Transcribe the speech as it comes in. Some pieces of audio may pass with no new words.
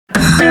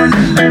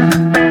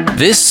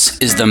This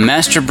is the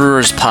Master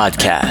Brewers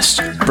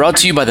Podcast, brought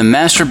to you by the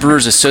Master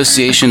Brewers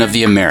Association of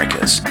the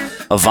Americas,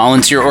 a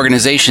volunteer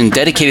organization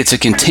dedicated to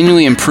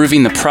continually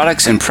improving the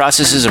products and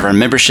processes of our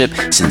membership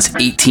since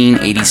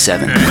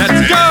 1887.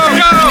 Let's go!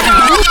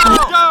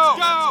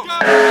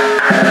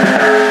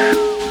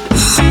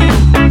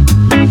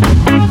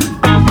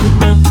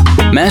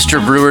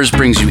 Master Brewers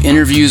brings you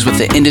interviews with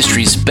the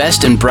industry's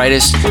best and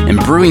brightest in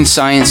brewing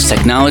science,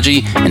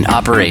 technology, and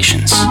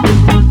operations.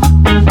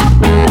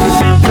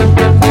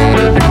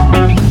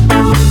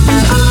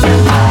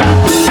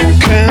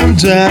 Calm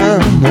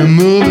down, I'm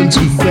moving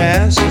too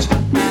fast.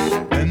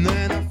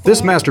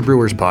 This Master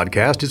Brewers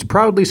podcast is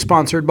proudly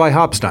sponsored by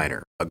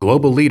Hopsteiner, a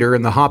global leader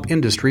in the hop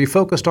industry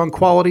focused on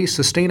quality,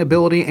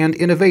 sustainability, and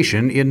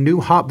innovation in new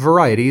hop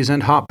varieties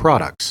and hop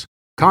products.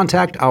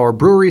 Contact our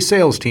brewery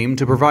sales team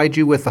to provide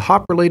you with the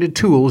hop-related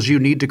tools you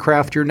need to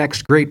craft your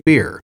next great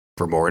beer.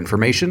 For more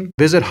information,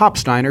 visit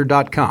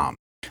hopsteiner.com.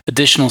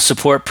 Additional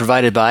support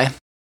provided by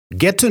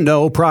Get to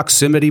know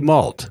Proximity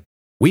Malt.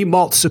 We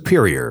malt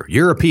superior,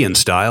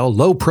 European-style,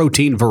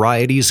 low-protein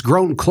varieties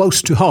grown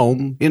close to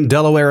home in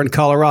Delaware and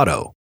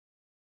Colorado.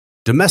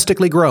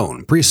 Domestically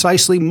grown,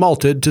 precisely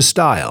malted to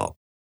style.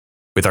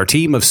 With our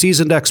team of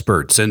seasoned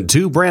experts and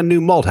 2 brand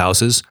new malt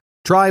houses,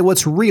 try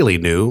what's really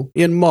new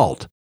in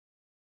malt.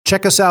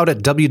 Check us out at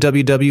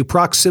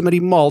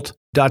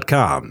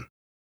www.proximitymalt.com.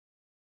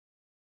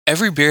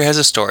 Every beer has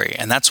a story,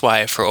 and that's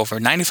why, for over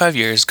 95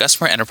 years,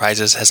 Gusmer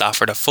Enterprises has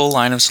offered a full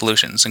line of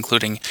solutions,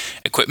 including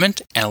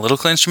equipment,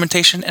 analytical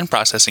instrumentation, and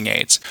processing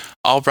aids,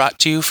 all brought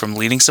to you from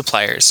leading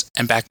suppliers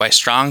and backed by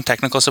strong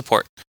technical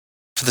support.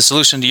 For the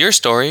solution to your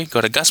story, go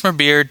to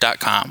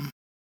gusmerbeer.com.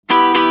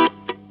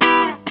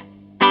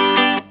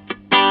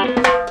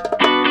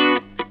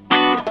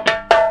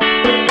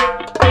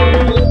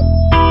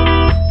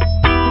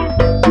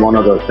 One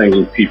of the things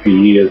with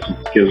PPE is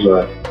it gives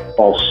a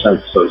false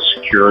sense of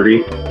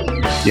security.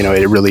 You know,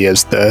 it really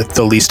is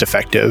the least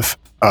effective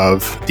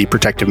of the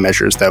protective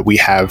measures that we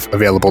have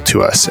available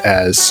to us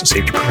as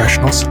safety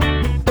professionals.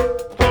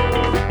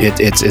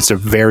 It's a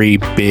very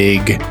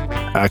big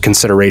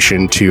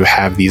consideration to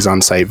have these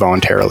on site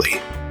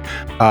voluntarily.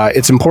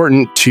 It's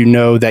important to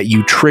know that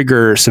you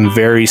trigger some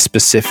very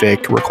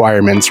specific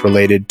requirements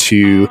related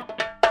to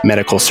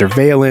medical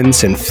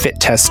surveillance and fit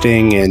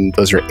testing, and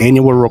those are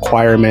annual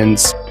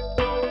requirements.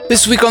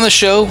 This week on the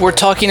show, we're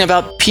talking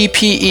about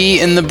PPE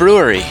in the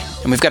brewery.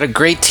 And we've got a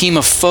great team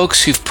of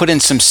folks who've put in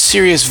some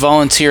serious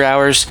volunteer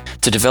hours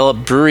to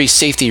develop brewery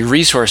safety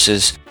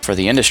resources for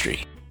the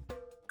industry.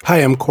 Hi,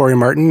 I'm Corey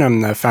Martin.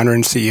 I'm the founder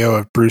and CEO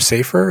of Brew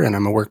Safer, and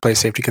I'm a workplace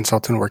safety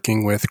consultant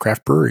working with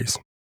craft breweries.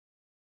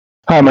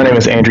 Hi, my name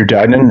is Andrew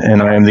Dagnan,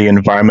 and I am the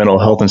Environmental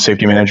Health and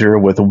Safety Manager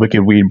with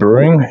Wicked Weed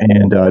Brewing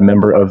and a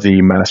member of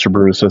the Master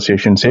Brewers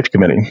Association Safety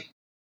Committee.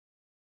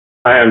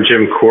 Hi, I'm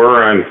Jim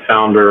Coore. I'm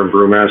founder and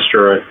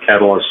brewmaster at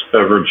Catalyst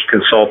Beverage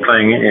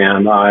Consulting,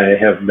 and I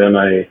have been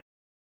a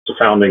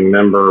founding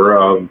member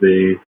of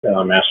the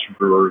Master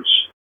Brewers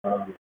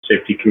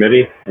Safety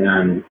Committee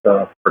and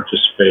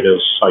participate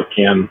as I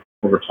can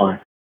over time.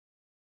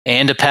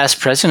 And a past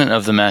president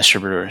of the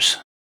Master Brewers.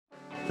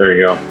 There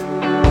you go.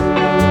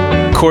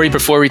 Corey,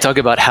 before we talk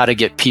about how to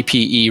get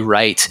PPE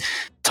right,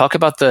 talk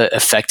about the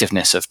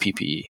effectiveness of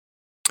PPE.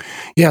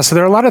 Yeah, so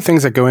there are a lot of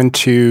things that go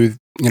into,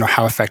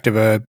 how effective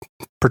a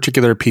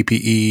particular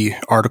PPE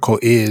article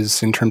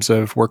is in terms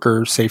of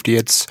worker safety.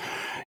 It's,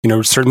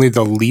 certainly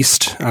the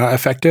least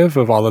effective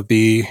of all of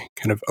the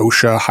kind of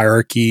OSHA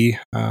hierarchy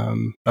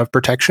of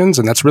protections.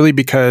 And that's really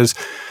because,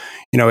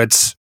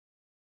 it's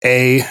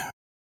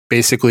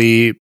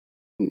basically,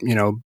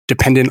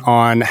 dependent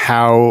on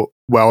how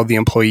well the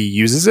employee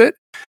uses it,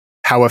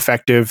 how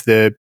effective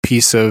the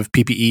piece of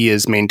PPE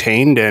is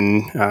maintained,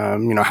 and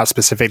how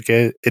specific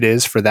it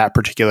is for that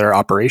particular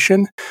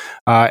operation.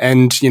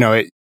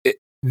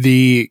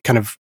 The kind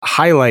of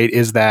highlight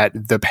is that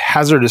the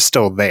hazard is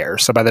still there.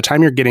 So by the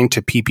time you're getting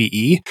to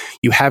PPE,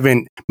 you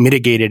haven't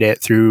mitigated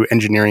it through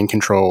engineering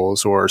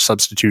controls or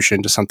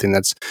substitution to something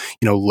that's,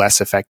 less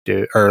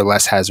effective or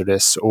less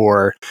hazardous,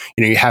 or,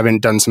 you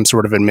haven't done some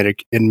sort of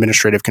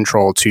administrative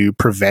control to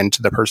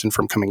prevent the person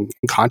from coming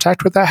in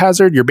contact with that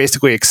hazard. You're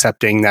basically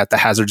accepting that the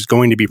hazard is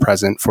going to be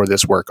present for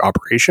this work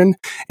operation.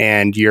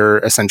 And you're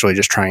essentially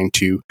just trying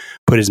to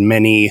put as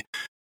many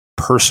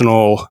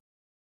personal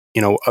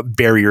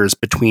barriers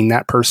between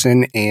that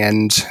person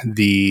and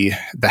the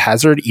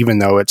hazard, even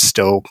though it's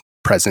still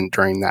present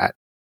during that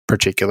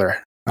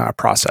particular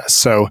process.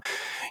 So,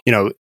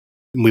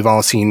 we've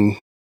all seen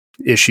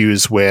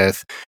issues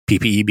with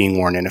PPE being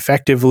worn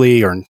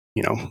ineffectively, or,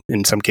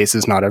 in some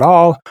cases not at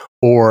all,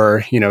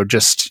 or,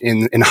 just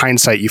in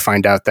hindsight, you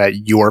find out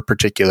that your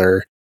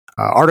particular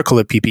article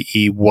of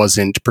PPE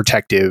wasn't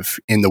protective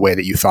in the way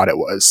that you thought it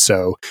was.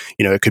 So,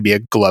 it could be a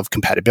glove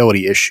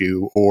compatibility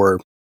issue, or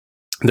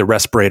the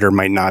respirator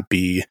might not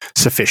be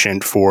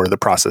sufficient for the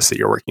process that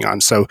you're working on.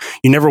 So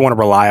you never want to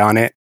rely on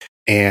it.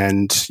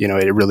 And,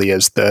 it really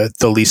is the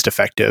least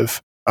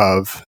effective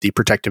of the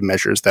protective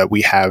measures that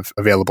we have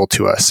available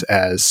to us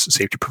as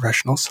safety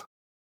professionals.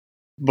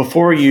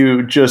 before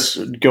you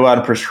just go out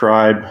and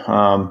prescribe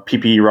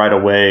PPE right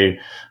away,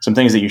 some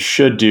things that you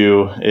should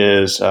do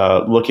is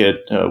look at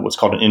what's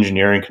called an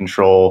engineering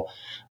control.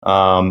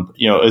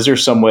 Is there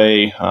some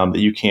way that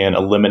you can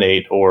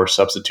eliminate or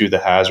substitute the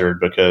hazard?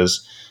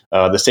 Because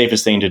the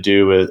safest thing to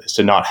do is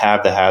to not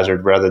have the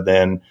hazard rather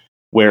than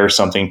wear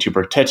something to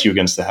protect you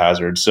against the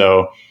hazard.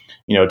 So,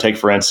 take,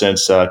 for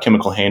instance, a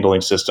chemical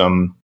handling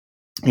system.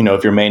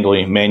 If you're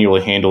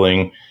manually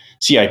handling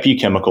CIP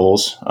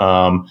chemicals,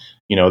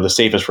 the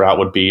safest route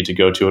would be to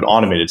go to an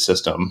automated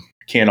system.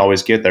 Can't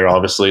always get there,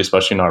 obviously,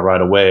 especially not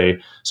right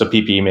away. So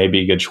PPE may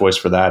be a good choice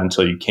for that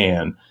until you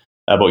can.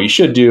 But what you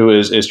should do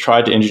is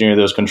try to engineer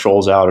those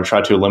controls out or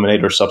try to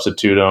eliminate or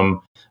substitute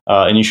them.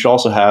 And you should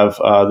also have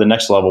the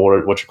next level,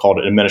 what are called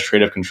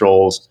administrative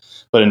controls,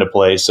 put into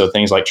place. So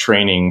things like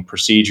training,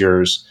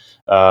 procedures.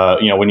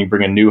 When you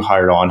bring a new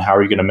hire on, how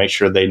are you going to make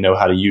sure they know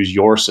how to use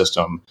your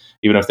system?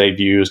 Even if they've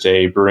used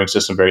a brewing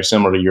system very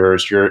similar to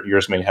yours,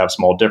 yours may have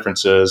small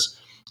differences,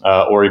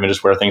 or even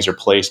just where things are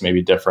placed may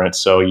be different.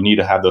 So you need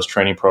to have those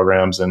training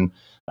programs and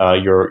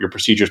your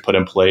procedures put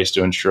in place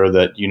to ensure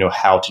that you know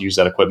how to use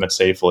that equipment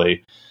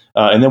safely.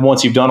 And then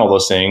once you've done all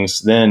those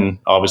things, then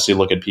obviously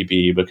look at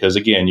PPE, because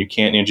again, you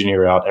can't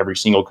engineer out every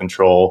single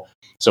control.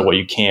 So what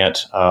you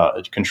can't,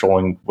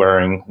 controlling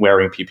wearing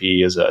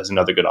PPE is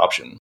another good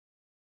option.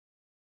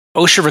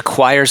 OSHA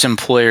requires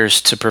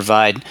employers to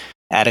provide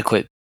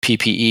adequate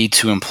PPE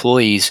to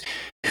employees.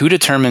 Who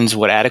determines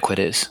what adequate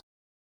is?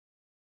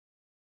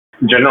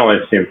 Generally,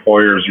 it's the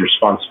employer's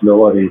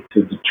responsibility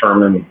to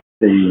determine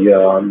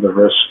the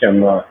risk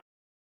and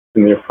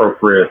the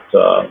appropriate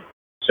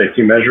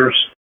safety measures.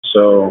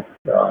 So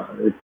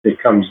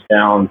it comes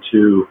down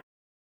to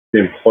the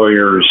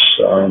employer's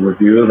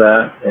review of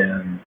that,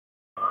 and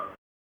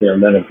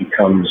then it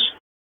becomes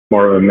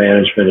more of a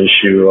management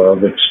issue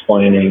of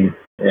explaining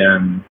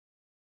and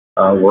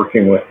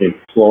working with the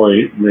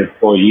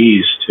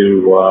employees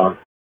to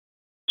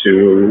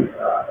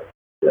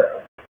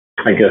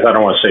I guess I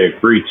don't want to say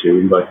agree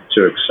to, but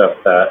to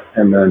accept that,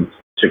 and then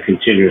to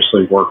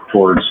continuously work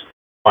towards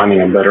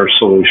finding a better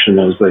solution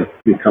as they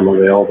become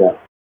available.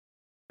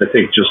 I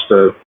think just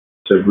to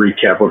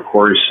recap what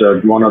Corey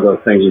said, one of the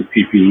things with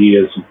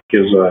PPE is it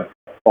gives a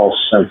false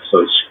sense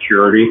of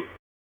security,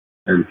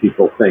 and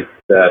people think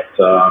that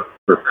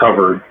they're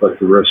covered, but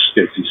the risk,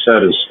 as he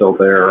said, is still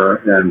there,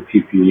 and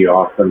PPE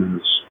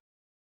often is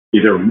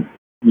either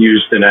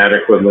used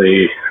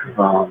inadequately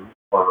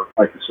or,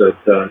 like I said,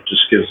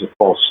 just gives a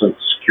false sense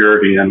of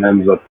security and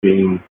ends up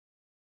being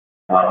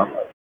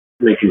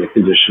making the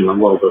condition a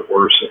little bit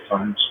worse at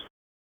times.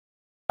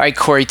 All right,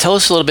 Corey, tell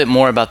us a little bit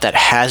more about that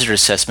hazard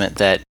assessment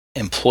that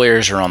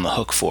employers are on the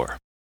hook for.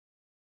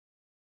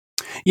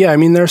 Yeah, I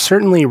mean, there are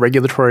certainly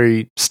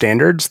regulatory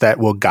standards that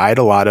will guide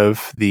a lot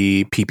of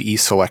the PPE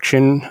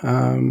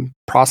selection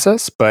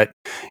process, but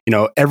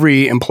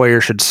every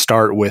employer should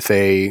start with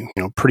a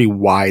pretty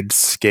wide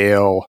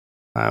scale,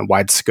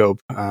 wide scope,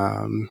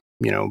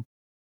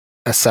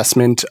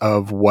 assessment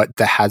of what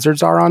the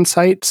hazards are on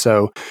site.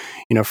 So,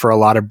 for a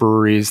lot of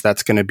breweries,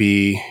 that's going to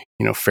be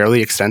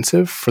fairly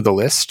extensive for the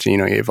list.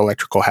 You have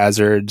electrical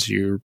hazards,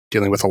 you're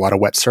dealing with a lot of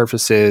wet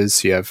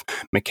surfaces, you have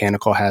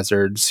mechanical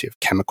hazards, you have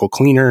chemical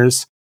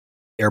cleaners,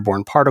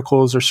 airborne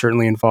particles are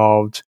certainly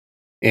involved.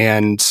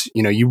 And,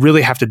 you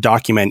really have to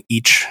document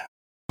each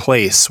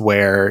place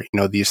where,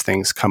 these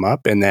things come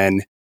up, and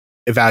then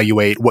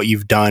evaluate what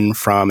you've done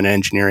from an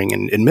engineering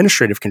and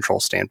administrative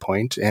control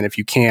standpoint. And if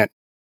you can't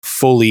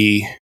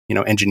fully,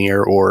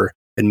 engineer or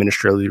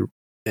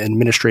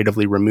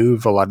administratively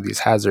remove a lot of these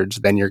hazards,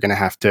 then you're going to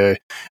have to,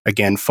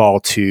 again, fall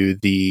to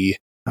the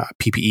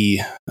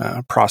PPE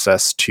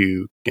process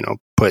to,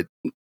 put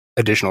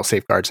additional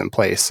safeguards in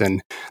place.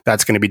 And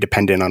that's going to be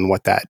dependent on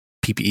what that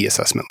PPE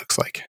assessment looks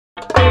like.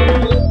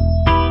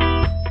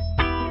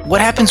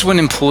 What happens when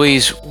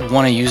employees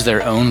want to use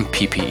their own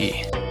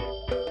PPE?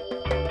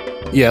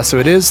 Yeah, so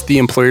it is the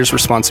employer's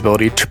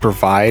responsibility to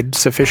provide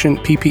sufficient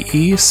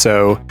PPE.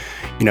 So,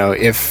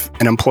 if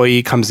an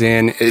employee comes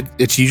in,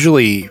 it's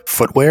usually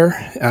footwear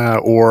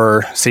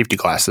or safety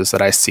glasses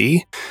that I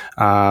see.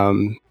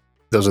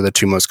 Those are the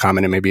two most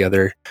common, and maybe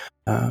other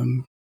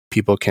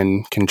people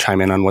can chime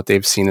in on what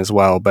they've seen as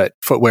well. But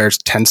footwear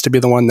tends to be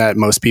the one that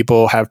most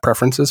people have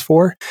preferences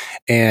for.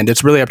 And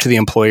it's really up to the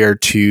employer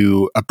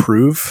to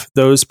approve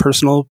those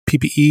personal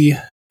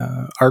PPE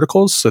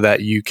articles so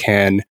that you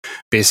can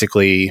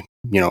basically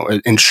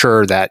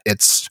ensure that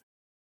it's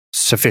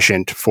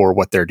sufficient for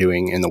what they're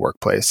doing in the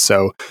workplace.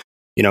 So,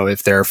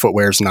 if their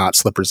footwear is not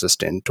slip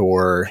resistant,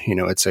 or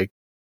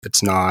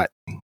it's not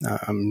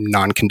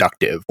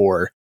non-conductive,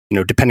 or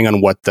depending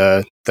on what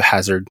the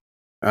hazard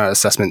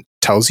assessment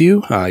tells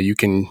you, you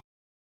can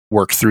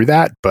work through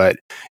that. But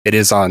it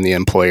is on the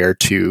employer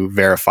to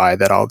verify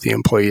that all of the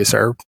employees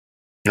are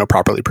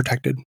properly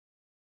protected.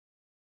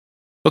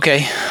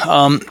 Okay.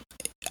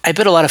 I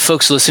bet a lot of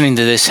folks listening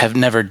to this have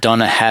never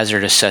done a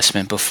hazard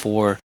assessment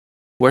before.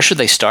 Where should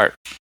they start?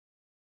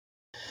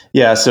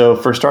 Yeah, so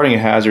for starting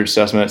hazard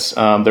assessments,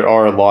 there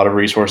are a lot of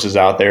resources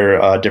out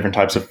there, different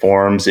types of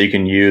forms that you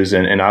can use,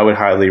 and I would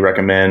highly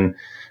recommend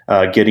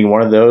getting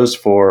one of those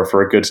for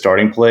a good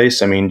starting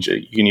place. I mean,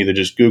 you can either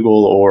just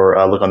Google or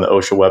look on the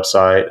OSHA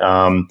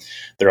website.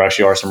 There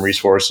actually are some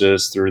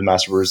resources through the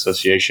Master Brewers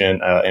Association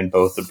and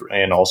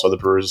also the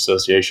Brewers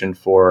Association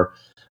for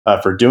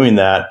doing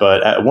that.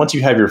 But once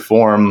you have your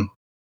form,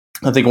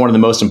 I think one of the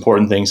most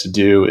important things to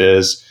do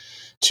is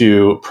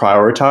to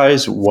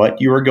prioritize what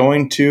you are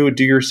going to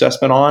do your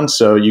assessment on.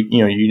 So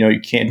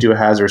you can't do a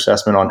hazard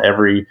assessment on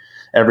every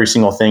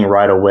single thing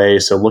right away.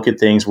 So look at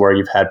things where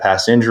you've had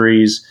past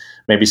injuries,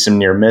 maybe some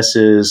near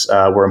misses,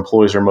 where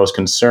employees are most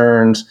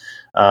concerned,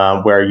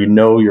 where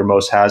your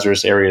most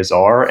hazardous areas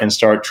are, and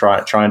start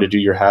trying to do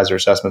your hazard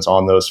assessments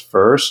on those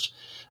first,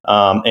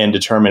 and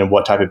determine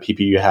what type of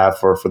PPE you have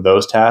for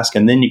those tasks.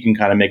 And then you can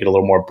kind of make it a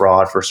little more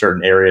broad for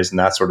certain areas and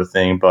that sort of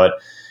thing. But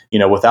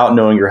without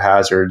knowing your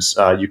hazards,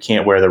 you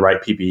can't wear the right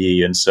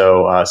PPE. And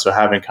so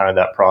having kind of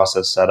that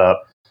process set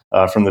up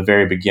from the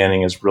very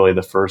beginning is really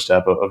the first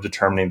step of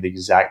determining the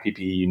exact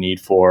PPE you need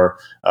for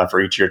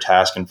each of your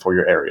tasks and for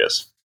your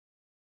areas.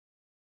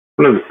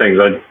 One of the things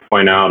I'd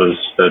point out is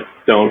that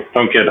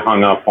don't get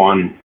hung up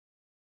on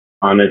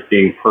it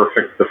being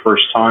perfect the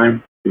first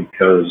time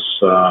because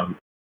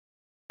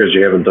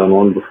you haven't done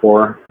one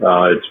before.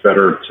 It's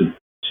better to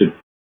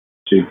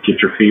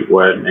get your feet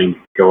wet and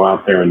go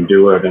out there and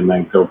do it, and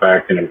then go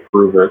back and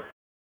improve it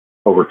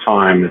over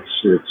time.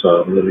 It's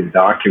a living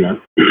document.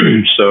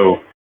 So,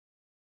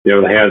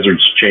 the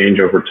hazards change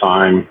over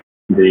time.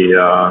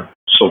 The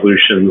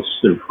solutions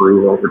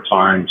improve over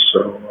time.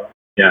 So,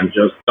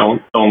 just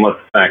don't let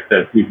the fact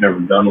that you've never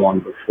done one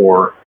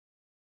before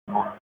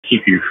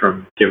keep you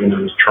from giving it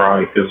a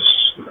try, because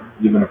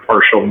even a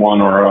partial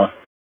one or a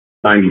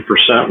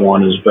 90%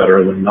 one is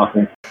better than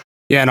nothing.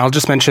 Yeah, and I'll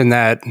just mention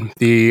that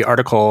the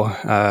article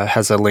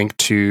has a link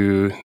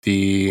to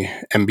the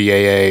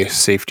MBAA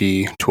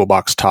Safety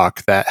Toolbox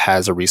talk that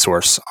has a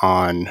resource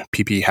on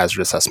PPE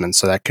hazard assessments.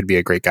 So that could be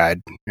a great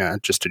guide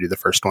just to do the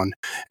first one.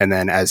 And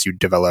then as you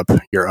develop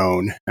your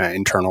own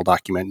internal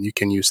document, you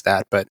can use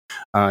that. But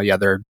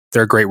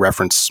they're great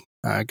reference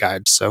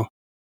guides. So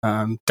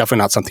definitely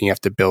not something you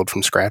have to build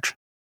from scratch.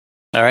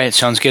 All right,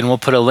 sounds good. And we'll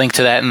put a link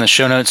to that in the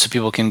show notes so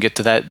people can get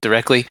to that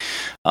directly.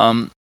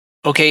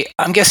 Okay,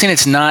 I'm guessing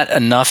it's not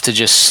enough to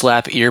just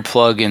slap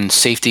earplug and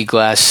safety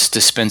glass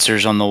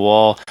dispensers on the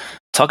wall.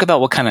 Talk about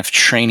what kind of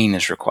training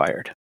is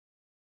required.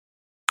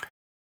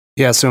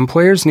 Yeah, so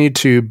employers need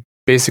to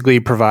basically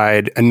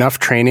provide enough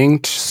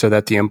training so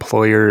that the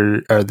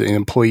employer or the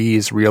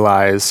employees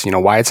realize,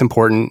 why it's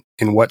important,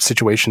 in what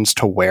situations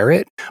to wear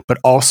it, but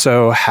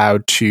also how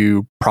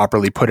to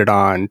properly put it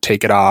on,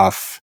 take it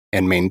off,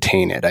 and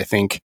maintain it. I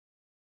think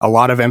a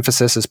lot of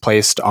emphasis is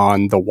placed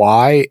on the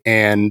why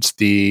and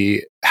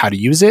the how to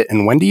use it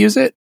and when to use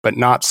it, but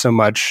not so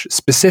much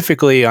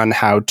specifically on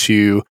how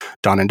to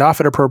don and doff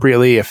it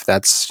appropriately, if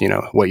that's,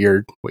 what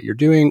you're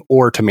doing,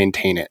 or to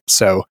maintain it.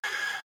 So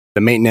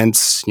the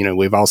maintenance,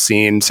 we've all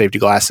seen safety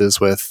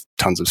glasses with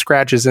tons of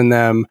scratches in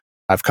them.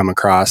 I've come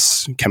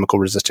across chemical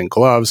resistant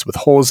gloves with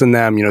holes in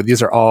them.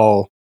 These are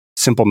all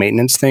simple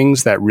maintenance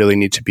things that really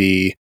need to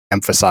be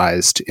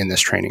emphasized in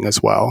this training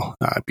as well,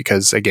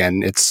 because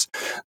again, it's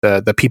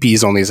the PPE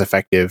is only as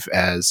effective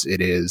as it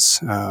is,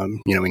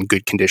 in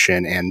good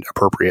condition and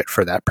appropriate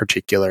for that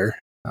particular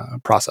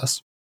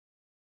process.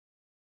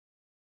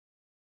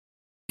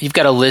 You've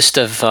got a list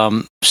of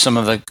some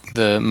of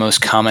the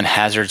most common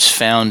hazards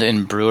found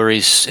in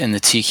breweries in the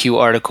TQ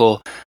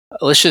article.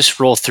 Let's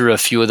just roll through a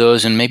few of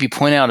those and maybe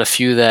point out a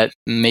few that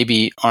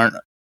maybe aren't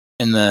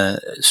in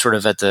the sort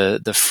of at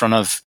the front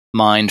of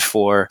mind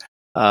for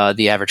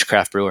the average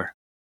craft brewer.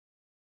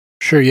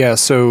 Sure, yeah.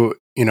 So,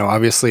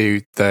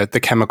 obviously the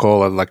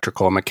chemical,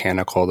 electrical,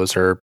 mechanical, those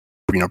are,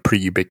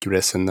 pretty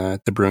ubiquitous in the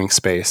brewing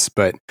space.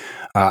 But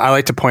I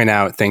like to point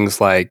out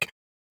things like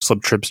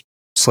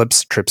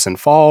slips, trips, and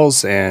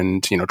falls,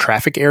 and,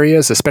 traffic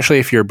areas, especially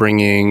if you're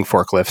bringing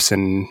forklifts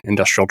and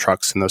industrial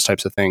trucks and those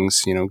types of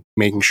things,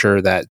 making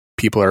sure that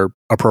people are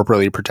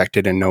appropriately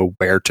protected and know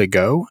where to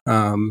go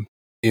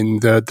in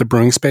the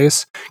brewing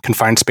space.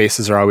 Confined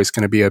spaces are always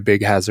going to be a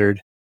big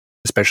hazard,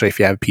 especially if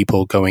you have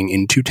people going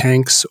into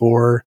tanks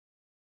or,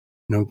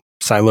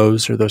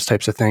 silos or those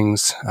types of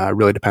things.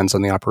 Really depends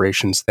on the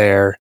operations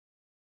there.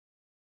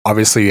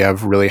 Obviously, you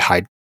have really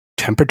high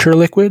temperature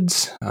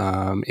liquids,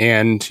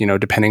 and,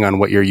 depending on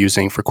what you're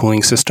using for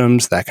cooling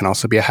systems, that can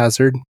also be a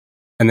hazard.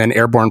 And then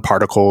airborne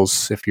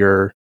particles, if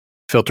you're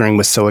filtering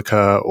with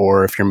silica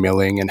or if you're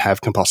milling and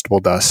have combustible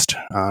dust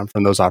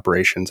from those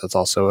operations, that's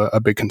also a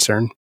big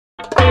concern.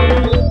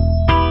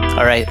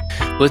 All right,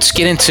 let's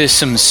get into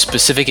some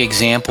specific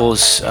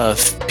examples of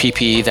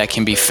PPE that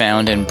can be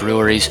found in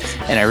breweries.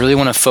 And I really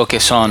want to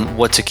focus on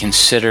what to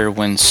consider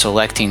when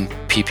selecting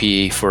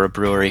PPE for a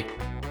brewery.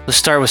 Let's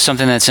start with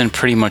something that's in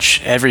pretty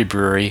much every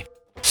brewery,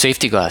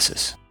 safety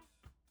glasses.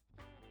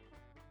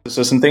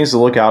 So some things to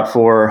look out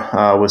for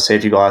with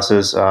safety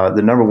glasses.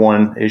 The number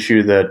one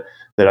issue that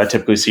that I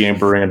typically see in a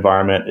brewing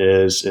environment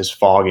is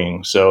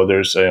fogging. So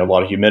there's a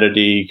lot of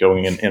humidity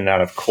going in and out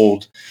of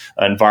cold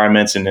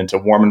environments and into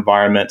warm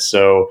environments.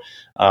 So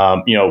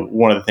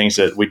one of the things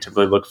that we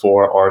typically look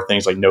for are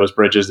things like nose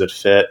bridges that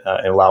fit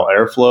and allow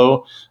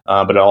airflow,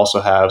 but also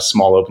have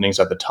small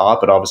openings at the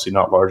top, but obviously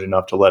not large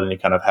enough to let any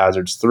kind of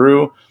hazards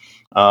through.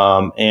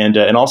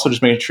 And also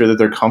just making sure that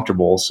they're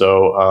comfortable.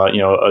 So,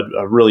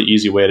 a really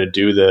easy way to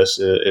do this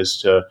is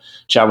to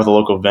chat with a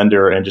local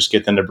vendor and just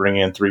get them to bring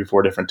in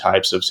 3-4 different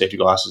types of safety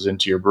glasses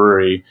into your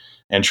brewery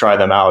and try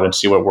them out and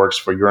see what works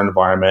for your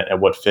environment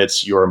and what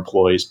fits your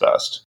employees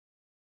best.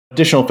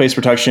 Additional face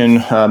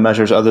protection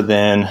measures other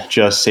than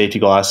just safety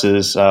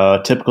glasses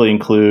typically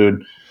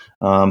include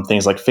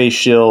things like face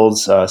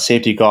shields,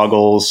 safety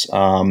goggles.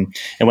 And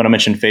when I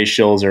mention face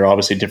shields, there are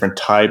obviously different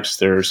types.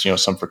 There's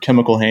some for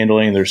chemical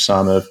handling. There's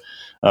some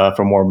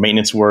for more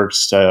maintenance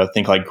works,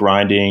 think like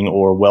grinding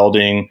or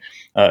welding,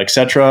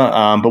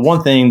 etc. But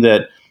one thing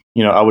that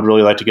I would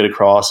really like to get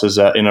across is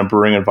that in a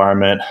brewing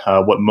environment,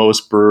 what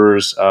most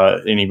brewers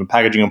and even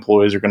packaging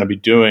employees are going to be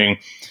doing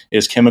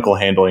is chemical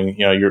handling.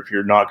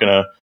 You're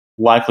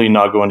likely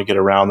not going to get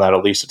around that,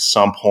 at least at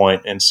some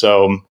point. And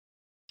so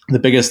the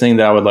biggest thing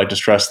that I would like to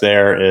stress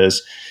there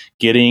is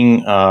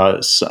getting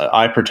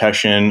eye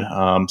protection,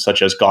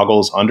 such as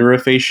goggles under a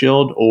face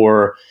shield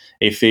or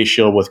a face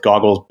shield with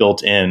goggles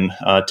built in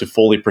to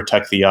fully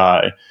protect the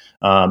eye.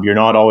 You're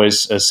not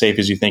always as safe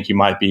as you think you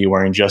might be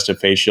wearing just a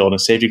face shield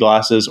and safety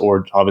glasses,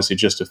 or obviously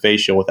just a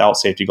face shield without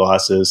safety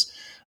glasses.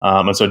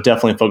 And so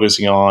definitely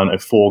focusing on a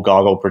full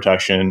goggle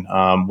protection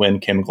when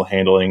chemical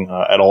handling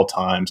at all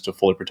times to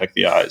fully protect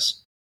the eyes.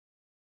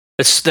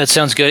 That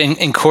sounds good.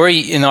 And Corey,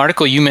 in the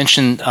article you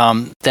mentioned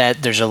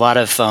that there's a lot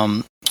of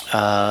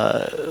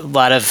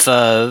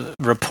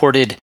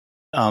reported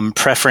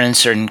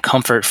preference and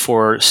comfort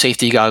for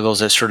safety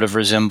goggles that sort of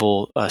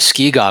resemble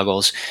ski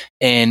goggles.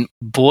 And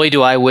boy,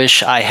 do I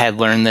wish I had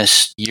learned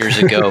this years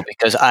ago,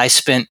 because I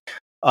spent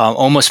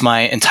almost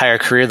my entire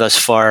career thus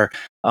far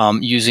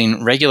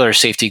using regular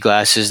safety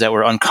glasses that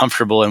were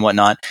uncomfortable and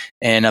whatnot.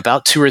 And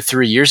about 2 or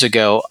 3 years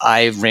ago,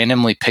 I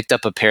randomly picked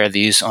up a pair of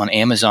these on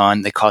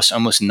Amazon. They cost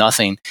almost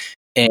nothing,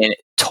 and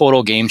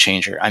total game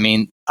changer. I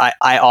mean,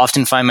 I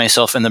often find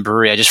myself in the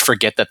brewery, I just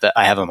forget that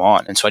I have them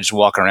on. And so I just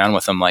walk around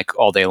with them like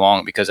all day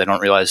long because I don't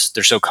realize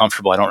they're so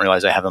comfortable. I don't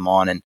realize I have them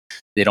on, and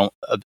they don't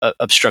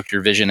obstruct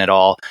your vision at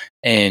all.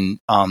 And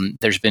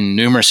there's been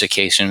numerous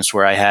occasions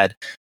where I had,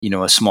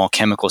 a small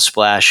chemical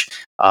splash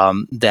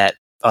that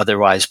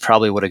otherwise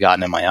probably would have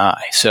gotten in my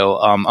eye. So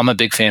I'm a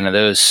big fan of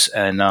those,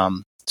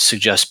 and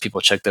suggest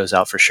people check those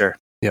out for sure.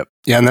 Yep.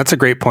 Yeah, and that's a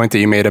great point that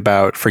you made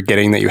about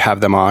forgetting that you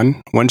have them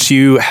on. Once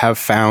you have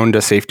found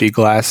a safety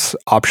glass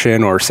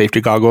option or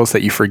safety goggles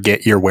that you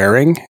forget you're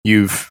wearing,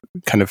 you've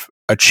kind of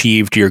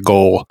achieved your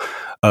goal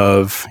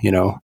of,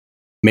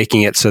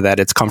 making it so that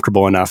it's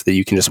comfortable enough that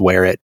you can just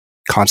wear it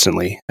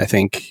constantly. I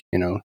think,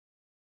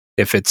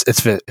 if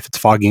it's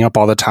fogging up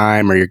all the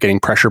time, or you're getting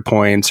pressure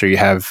points, or you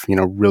have,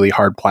 really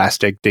hard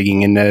plastic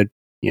digging into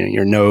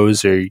your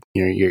nose or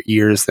your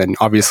ears, then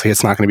obviously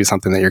it's not going to be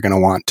something that you're going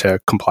to want to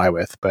comply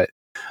with. But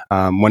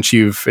once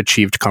you've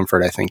achieved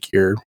comfort, I think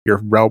you're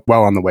well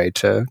on the way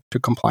to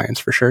compliance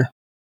for sure.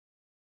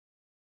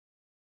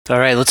 All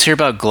right, let's hear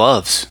about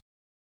gloves.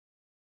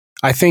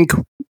 I think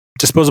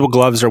disposable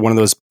gloves are one of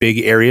those big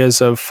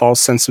areas of false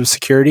sense of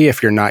security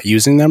if you're not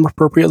using them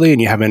appropriately and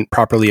you haven't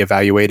properly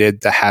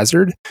evaluated the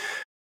hazard.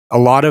 A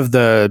lot of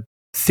the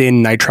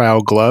thin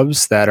nitrile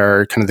gloves that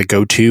are kind of the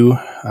go-to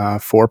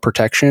for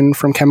protection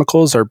from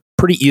chemicals are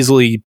pretty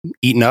easily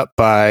eaten up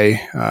by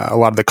a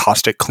lot of the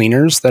caustic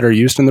cleaners that are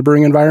used in the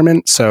brewing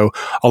environment. So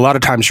a lot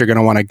of times you're going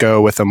to want to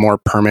go with a more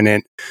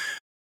permanent,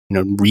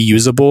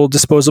 reusable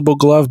disposable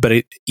glove.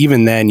 But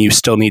even then, you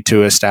still need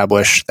to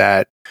establish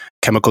that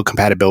chemical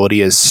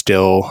compatibility is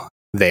still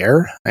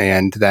there,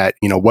 and that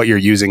what you're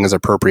using is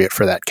appropriate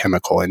for that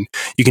chemical. And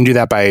you can do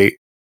that by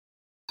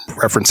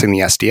referencing the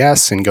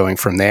SDS and going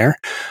from there.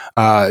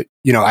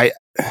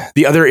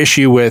 The other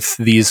issue with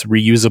these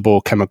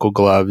reusable chemical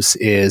gloves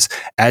is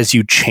as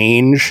you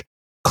change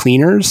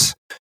cleaners,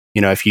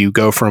 if you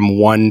go from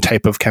one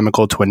type of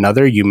chemical to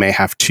another, you may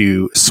have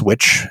to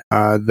switch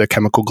the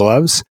chemical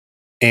gloves.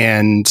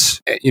 And,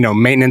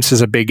 maintenance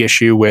is a big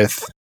issue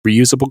with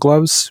reusable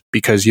gloves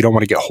because you don't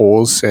want to get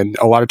holes. And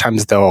a lot of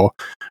times they'll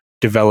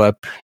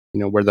develop,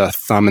 where the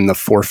thumb and the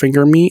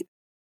forefinger meet.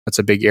 That's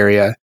a big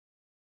area.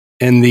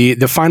 And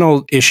the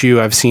final issue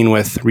I've seen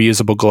with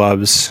reusable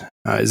gloves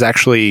is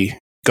actually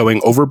going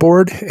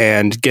overboard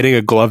and getting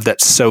a glove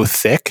that's so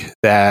thick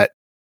that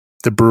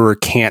the brewer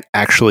can't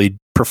actually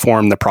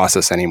perform the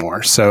process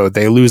anymore. So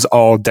they lose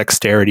all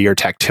dexterity or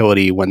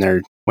tactility when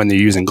they're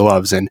using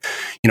gloves. And,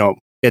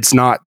 it's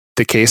not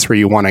the case where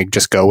you want to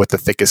just go with the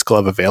thickest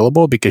glove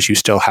available, because you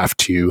still have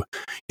to,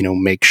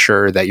 make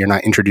sure that you're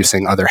not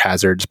introducing other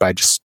hazards by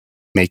just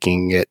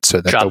making it so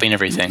that dropping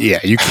everything.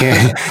 Yeah, you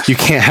can't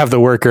have the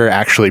worker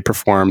actually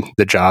perform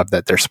the job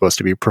that they're supposed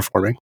to be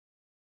performing.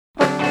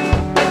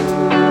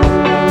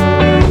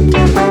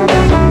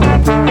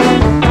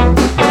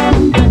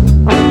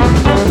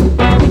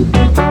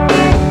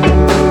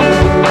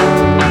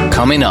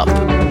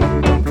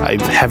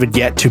 have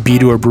yet to be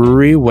to a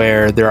brewery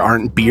where there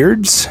aren't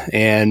beards.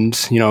 And,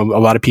 a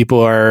lot of people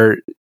are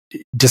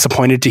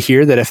disappointed to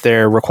hear that if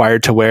they're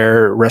required to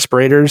wear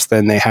respirators,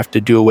 then they have to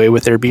do away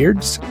with their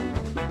beards.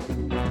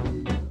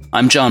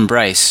 I'm John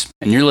Bryce,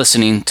 and you're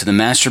listening to the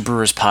Master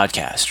Brewers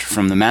Podcast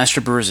from the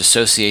Master Brewers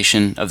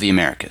Association of the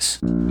Americas.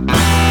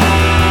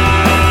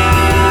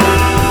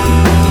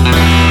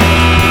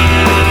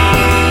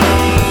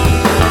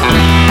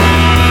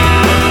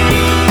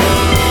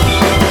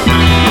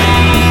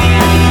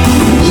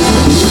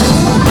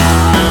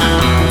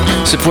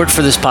 Support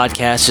for this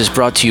podcast is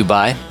brought to you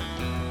by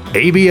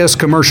ABS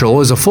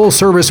Commercial is a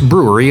full-service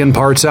brewery and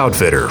parts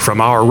outfitter.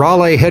 From our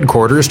Raleigh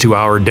headquarters to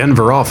our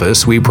Denver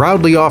office, we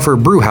proudly offer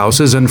brew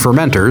houses and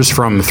fermenters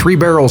from 3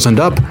 barrels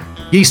and up,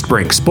 yeast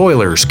brinks,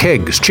 boilers,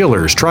 kegs,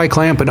 chillers,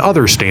 tri-clamp, and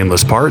other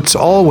stainless parts,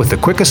 all with the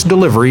quickest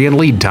delivery and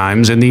lead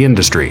times in the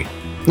industry.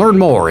 Learn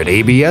more at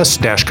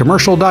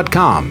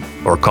abs-commercial.com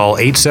or call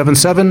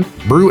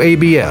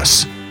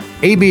 877-BREW-ABS.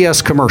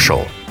 ABS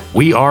Commercial.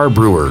 We are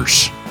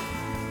brewers.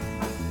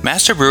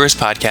 Master Brewers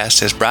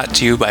Podcast is brought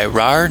to you by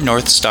RAR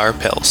North Star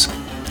Pils,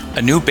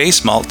 a new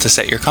base malt to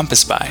set your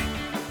compass by.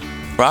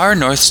 RAR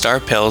North Star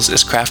Pils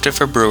is crafted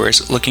for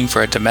brewers looking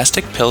for a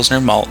domestic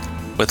Pilsner malt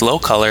with low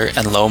color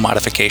and low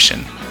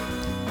modification.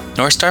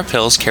 North Star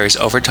Pils carries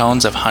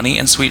overtones of honey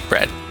and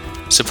sweetbread,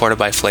 supported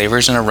by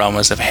flavors and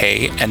aromas of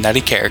hay and nutty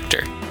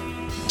character.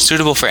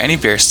 Suitable for any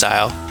beer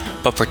style,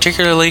 but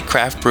particularly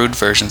craft-brewed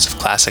versions of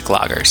classic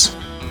lagers.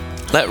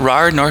 Let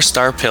RAR North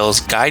Star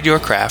Pils guide your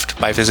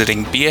craft by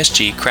visiting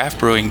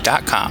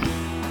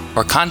bsgcraftbrewing.com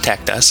or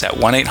contact us at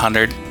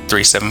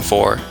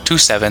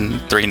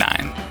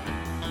 1-800-374-2739.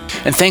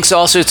 And thanks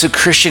also to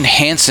Christian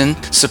Hansen,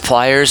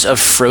 suppliers of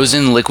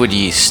frozen liquid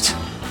yeast.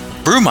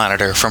 Brew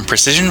Monitor from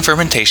Precision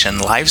Fermentation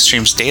live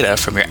streams data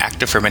from your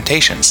active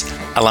fermentations,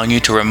 allowing you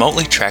to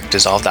remotely track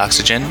dissolved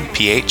oxygen,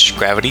 pH,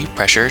 gravity,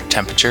 pressure,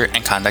 temperature,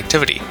 and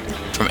conductivity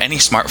from any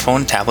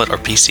smartphone, tablet, or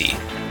PC.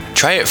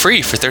 Try it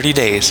free for 30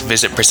 days.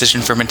 Visit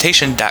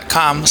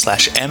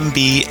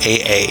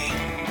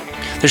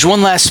precisionfermentation.com/MBAA. There's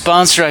one last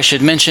sponsor I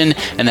should mention,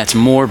 and that's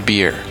More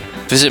Beer.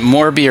 Visit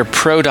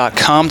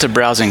morebeerpro.com to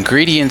browse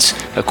ingredients,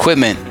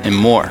 equipment, and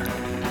more.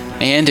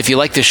 And if you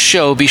like this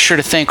show, be sure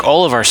to thank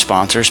all of our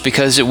sponsors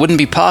because it wouldn't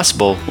be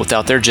possible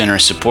without their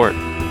generous support.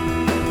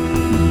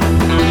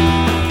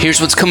 Here's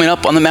what's coming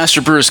up on the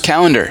Master Brewers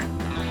calendar.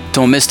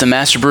 Don't miss the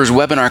Master Brewers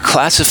webinar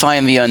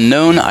Classifying the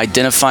Unknown,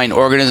 Identifying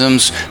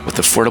Organisms with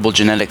Affordable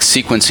Genetic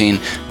Sequencing,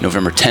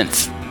 November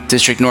 10th.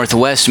 District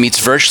Northwest meets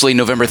virtually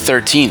November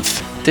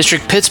 13th.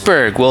 District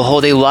Pittsburgh will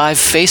hold a live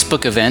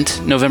Facebook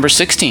event November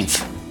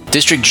 16th.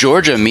 District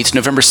Georgia meets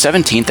November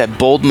 17th at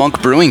Bold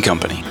Monk Brewing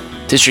Company.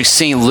 District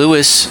St.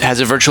 Louis has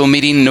a virtual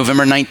meeting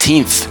November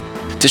 19th.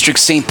 District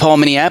St. Paul,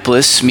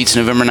 Minneapolis meets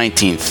November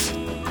 19th.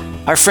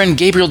 Our friend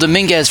Gabriel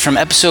Dominguez from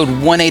episode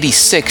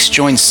 186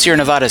 joins Sierra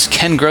Nevada's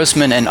Ken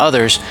Grossman and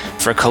others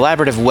for a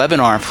collaborative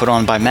webinar put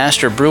on by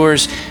Master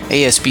Brewers,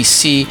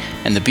 ASBC,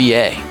 and the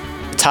BA.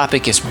 The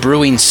topic is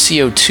Brewing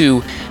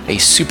CO2, a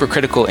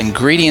supercritical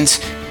ingredient,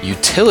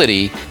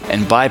 utility,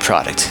 and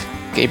byproduct.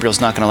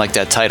 Gabriel's not going to like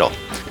that title.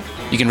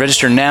 You can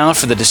register now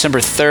for the December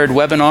 3rd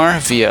webinar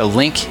via a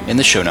link in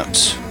the show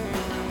notes.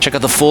 Check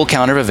out the full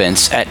calendar of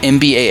events at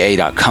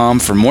mbaa.com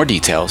for more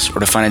details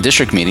or to find a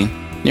district meeting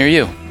near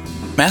you.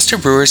 Master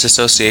Brewers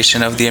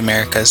Association of the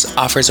Americas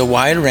offers a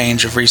wide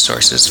range of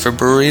resources for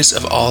breweries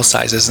of all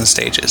sizes and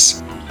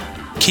stages.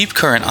 Keep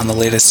current on the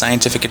latest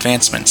scientific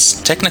advancements,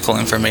 technical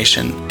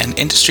information, and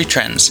industry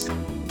trends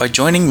by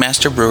joining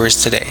Master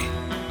Brewers today.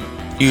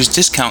 Use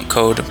discount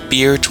code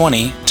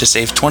BEER20 to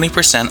save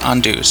 20%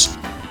 on dues,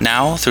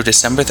 now through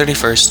December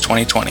 31st,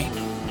 2020.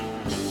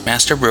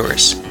 Master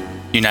Brewers,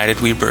 United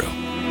We Brew.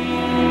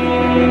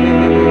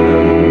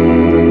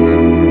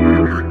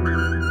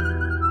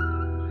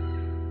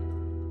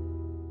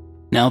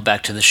 Now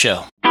back to the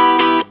show.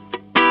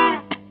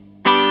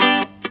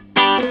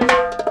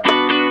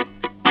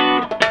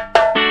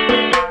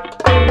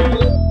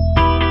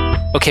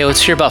 Okay,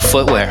 let's hear about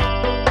footwear.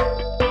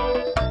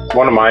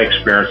 One of my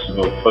experiences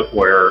with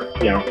footwear,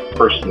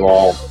 first of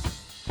all,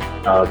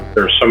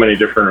 there's so many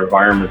different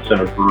environments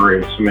in a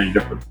brewery and so many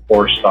different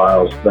pour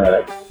styles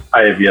that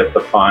I have yet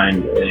to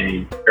find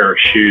a pair of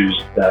shoes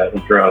that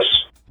address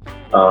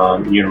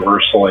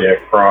universally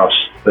across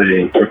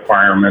the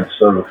requirements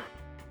of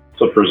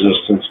slip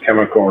resistance,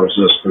 chemical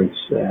resistance,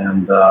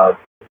 and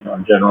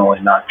generally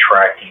not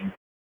tracking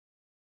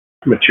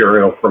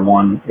material from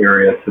one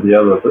area to the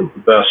other. The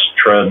best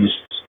treads,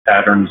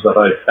 patterns that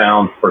I've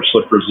found for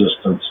slip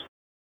resistance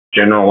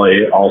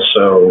generally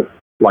also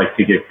like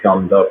to get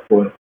gummed up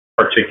with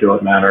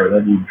particulate matter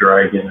that you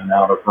drag in and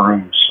out of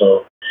rooms.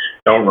 So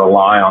don't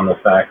rely on the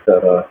fact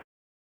that a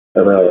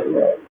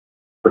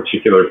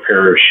particular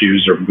pair of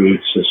shoes or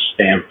boots is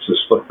stamped as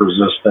slip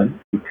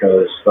resistant,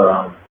 because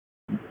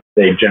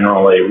they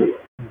generally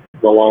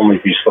will only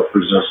be slip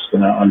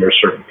resistant under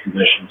certain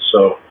conditions.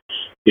 So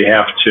you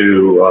have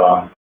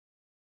to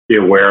be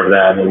aware of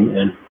that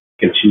and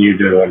continue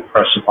to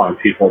impress upon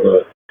people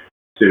to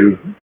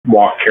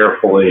walk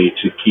carefully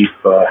to keep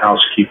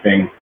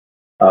housekeeping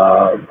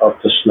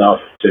up to snuff.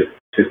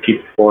 To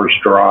keep the floors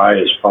dry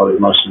is probably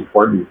the most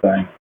important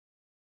thing.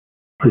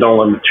 Don't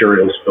let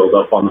materials build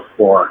up on the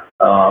floor.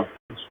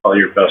 It's probably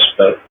your best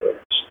bet.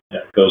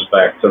 It goes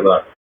back to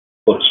the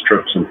slips,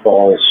 trips, and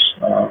falls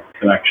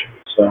connection.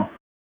 So,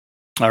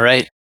 all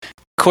right.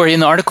 Corey, in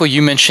the article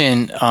you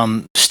mentioned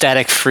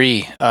static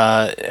free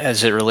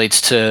as it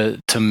relates to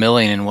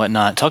milling and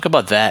whatnot. Talk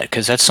about that,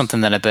 because that's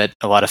something that I bet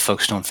a lot of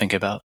folks don't think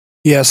about.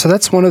 Yeah, so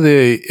that's one of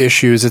the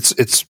issues.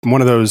 It's one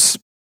of those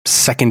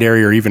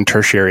secondary or even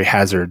tertiary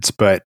hazards,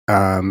 but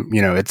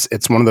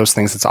it's one of those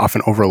things that's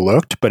often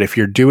overlooked. But if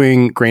you're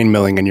doing grain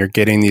milling and you're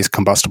getting these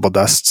combustible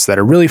dusts that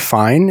are really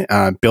fine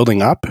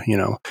building up,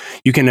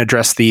 you can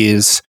address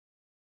these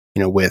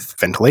with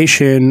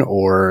ventilation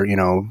or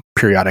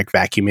periodic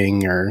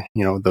vacuuming or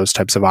those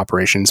types of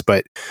operations.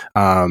 But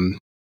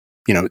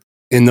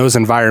in those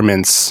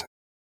environments,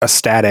 a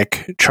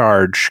static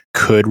charge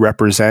could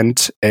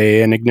represent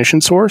an ignition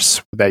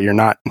source that you're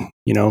not,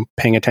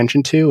 paying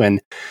attention to. And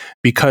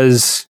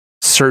because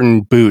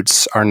certain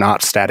boots are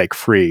not static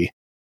free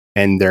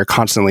and they're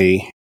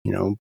constantly,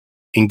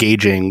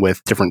 engaging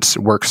with different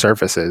work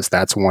surfaces,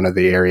 that's one of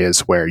the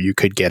areas where you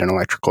could get an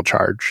electrical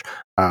charge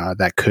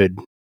that could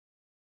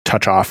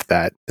touch off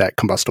that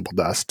combustible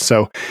dust.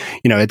 So,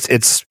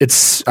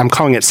 it's I'm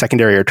calling it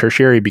secondary or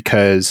tertiary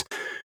because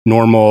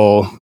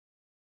normal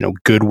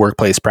good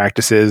workplace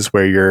practices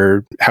where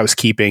you're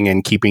housekeeping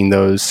and keeping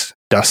those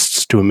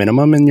dusts to a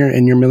minimum in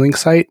your milling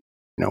site,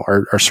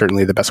 are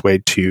certainly the best way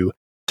to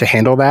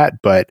handle that.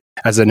 But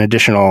as an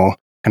additional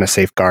kind of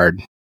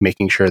safeguard,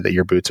 making sure that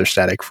your boots are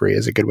static free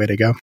is a good way to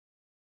go.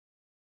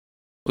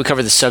 We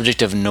covered the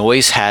subject of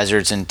noise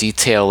hazards in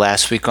detail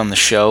last week on the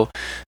show,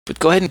 but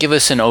go ahead and give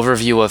us an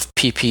overview of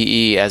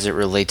PPE as it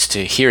relates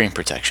to hearing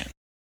protection.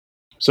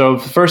 So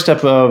the first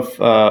step of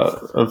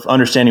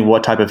understanding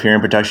what type of hearing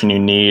protection you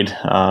need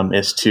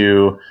is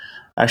to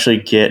actually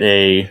get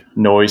a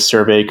noise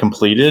survey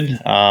completed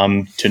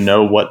to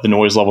know what the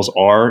noise levels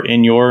are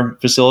in your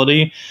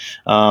facility.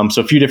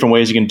 So a few different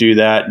ways you can do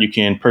that. You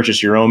can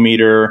purchase your own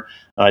meter.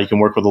 You can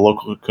work with a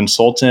local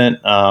consultant.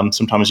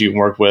 Sometimes you can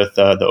work with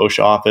the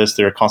OSHA office,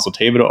 their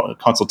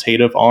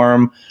consultative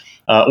arm.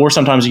 Or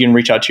sometimes you can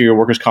reach out to your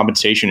workers'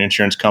 compensation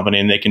insurance company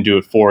and they can do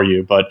it for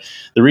you. But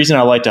the reason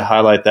I like to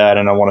highlight that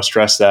and I want to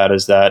stress that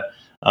is that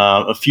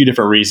a few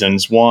different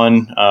reasons.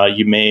 One,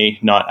 you may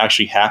not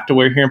actually have to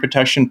wear hearing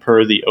protection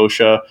per the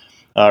OSHA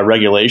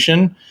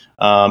regulation.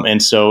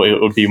 And so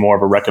it would be more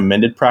of a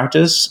recommended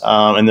practice.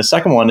 And the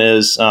second one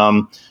is,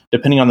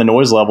 depending on the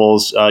noise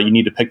levels, you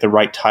need to pick the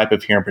right type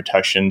of hearing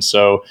protection.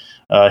 So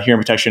hearing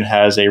protection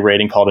has a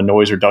rating called a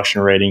noise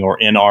reduction rating, or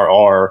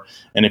NRR.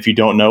 And if you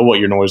don't know what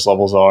your noise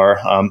levels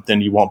are,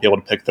 then you won't be able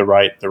to pick the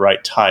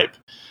right type.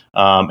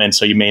 And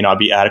so you may not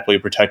be adequately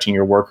protecting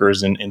your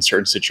workers in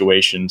certain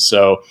situations.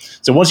 So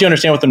once you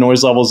understand what the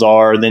noise levels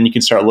are, then you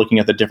can start looking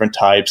at the different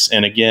types.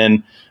 And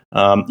again,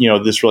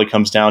 this really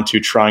comes down to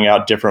trying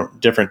out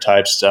different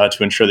types to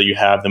ensure that you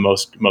have the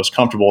most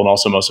comfortable and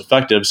also most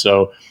effective.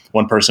 So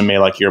one person may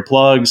like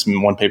earplugs,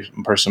 one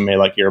person may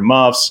like ear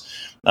muffs,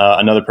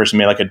 another person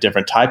may like a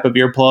different type of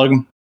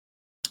earplug.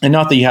 And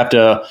not that you have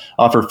to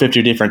offer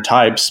 50 different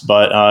types,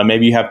 but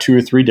maybe you have 2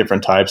 or 3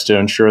 different types to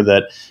ensure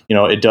that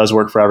it does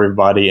work for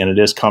everybody and it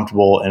is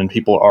comfortable and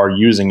people are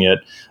using it,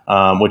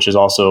 which is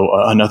also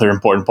another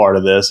important part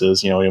of this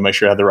is you make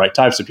sure you have the right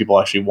types so people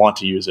actually want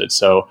to use it.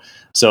 So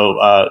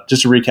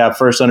just to recap,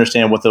 first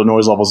understand what the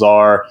noise levels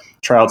are,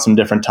 try out some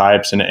different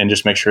types, and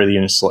just make sure that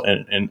you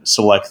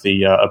select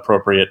the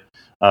appropriate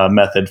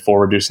method for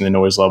reducing the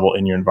noise level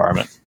in your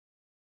environment.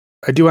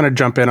 I do want to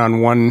jump in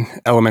on one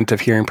element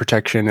of hearing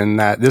protection, in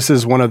that this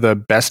is one of the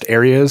best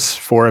areas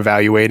for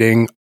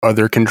evaluating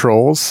other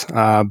controls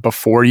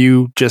before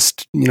you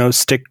just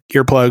stick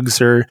earplugs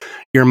or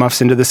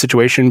earmuffs into the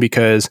situation,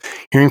 because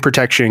hearing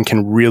protection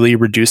can really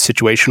reduce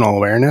situational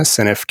awareness.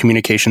 And if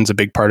communication is a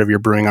big part of your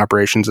brewing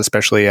operations,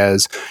 especially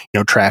as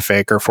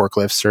traffic or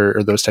forklifts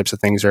or those types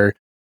of things are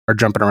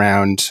jumping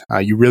around,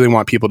 you really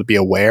want people to be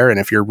aware. And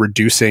if you're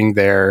reducing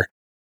their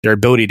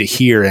ability to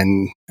hear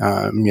and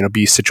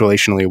be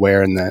situationally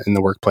aware in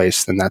the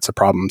workplace, then that's a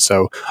problem.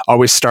 So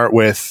always start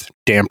with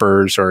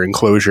dampers or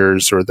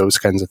enclosures or those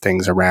kinds of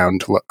things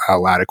around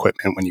loud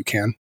equipment when you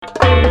can.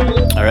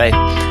 All right.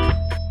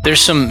 There's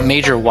some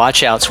major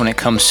watch outs when it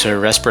comes to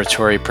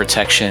respiratory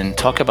protection.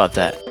 Talk about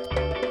that.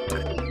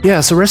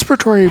 Yeah, so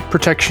respiratory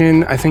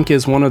protection, I think,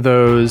 is one of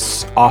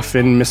those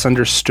often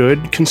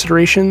misunderstood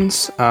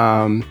considerations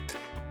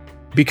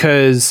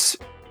because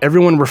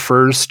everyone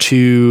refers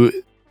to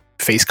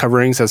face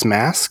coverings as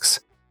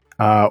masks,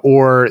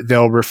 or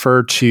they'll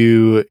refer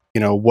to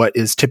what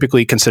is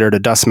typically considered a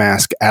dust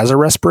mask as a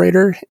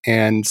respirator.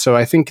 And so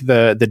I think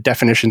the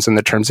definitions and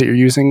the terms that you're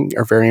using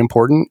are very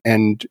important,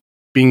 and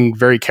being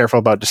very careful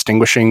about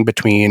distinguishing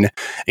between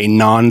a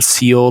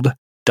non-sealed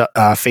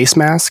face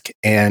mask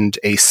and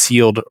a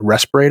sealed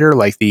respirator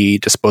like the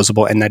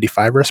disposable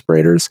N95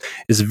 respirators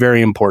is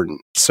very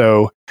important.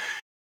 So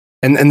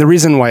And the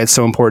reason why it's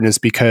so important is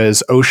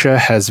because OSHA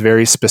has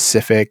very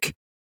specific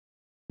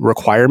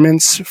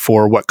requirements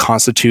for what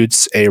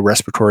constitutes a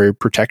respiratory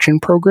protection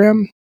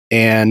program.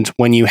 And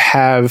when you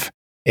have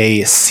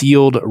a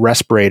sealed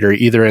respirator,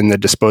 either in the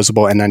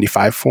disposable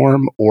N95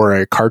 form or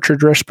a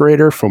cartridge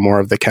respirator for more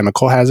of the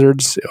chemical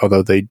hazards,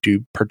 although they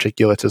do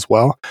particulates as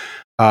well,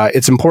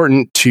 it's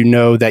important to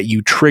know that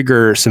you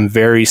trigger some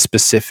very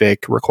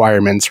specific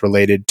requirements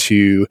related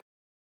to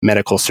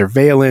medical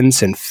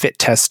surveillance and fit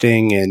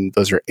testing, and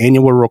those are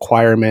annual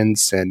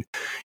requirements. And,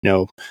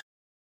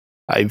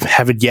 I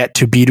haven't yet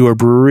to be to a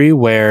brewery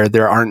where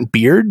there aren't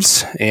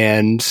beards,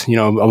 and,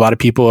 a lot of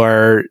people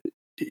are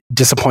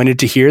disappointed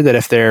to hear that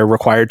if they're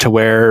required to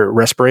wear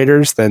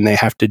respirators, then they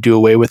have to do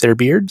away with their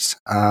beards.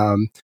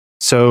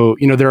 So,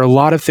 there are a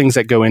lot of things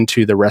that go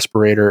into the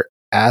respirator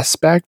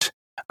aspect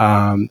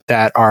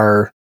that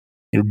are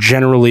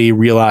generally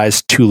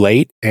realized too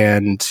late,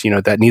 and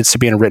that needs to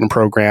be in a written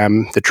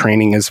program. The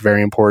training is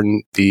very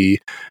important. The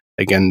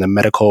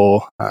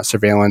medical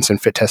surveillance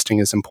and fit testing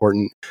is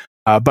important.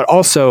 But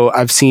also,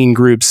 I've seen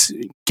groups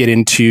get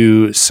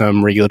into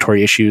some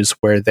regulatory issues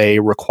where they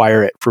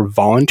require it for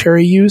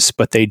voluntary use,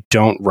 but they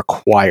don't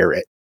require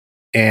it.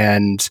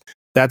 And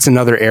that's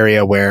another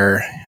area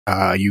where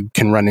you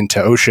can run into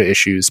OSHA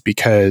issues,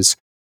 because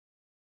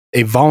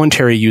a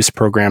voluntary use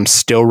program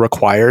still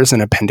requires an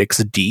Appendix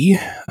D.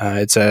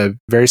 It's a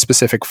very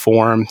specific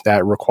form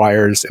that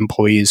requires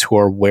employees who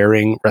are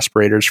wearing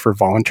respirators for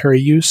voluntary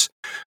use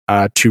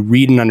to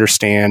read and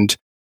understand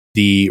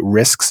the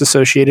risks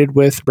associated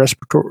with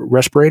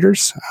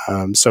respirators.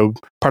 So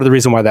part of the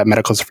reason why that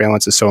medical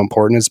surveillance is so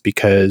important is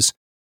because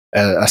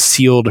a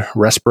sealed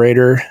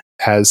respirator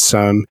has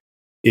some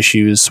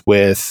issues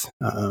with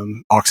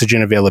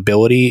oxygen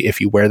availability if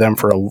you wear them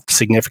for a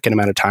significant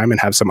amount of time and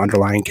have some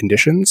underlying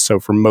conditions. So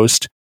for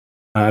most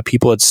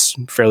people, it's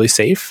fairly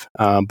safe,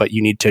 but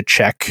you need to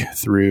check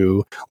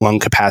through lung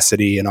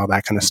capacity and all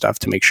that kind of stuff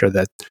to make sure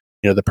that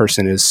the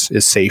person is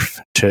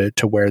safe to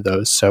wear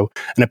those. So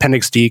an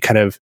Appendix D kind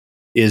of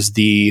is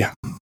the,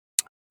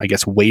 I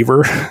guess,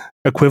 waiver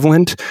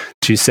equivalent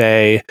to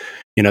say,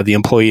 the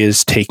employee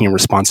is taking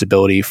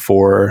responsibility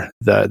for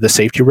the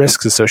safety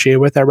risks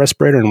associated with that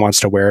respirator and wants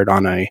to wear it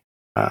on a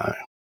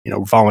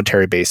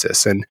voluntary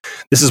basis. And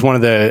this is one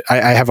of the,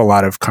 I have a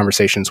lot of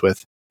conversations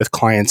with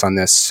clients on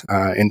this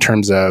in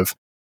terms of,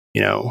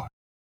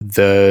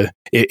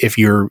 if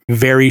you're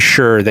very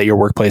sure that your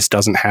workplace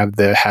doesn't have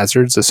the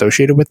hazards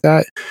associated with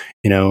that,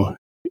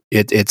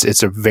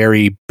 it's a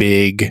very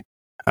big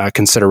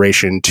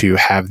consideration to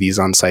have these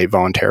on site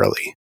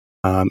voluntarily.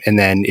 And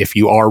then if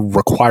you are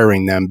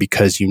requiring them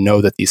because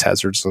that these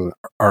hazards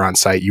are on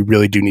site, you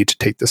really do need to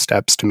take the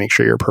steps to make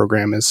sure your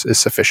program is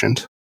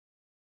sufficient.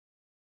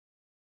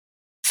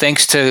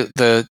 Thanks to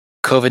the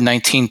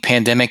COVID-19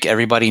 pandemic,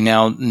 everybody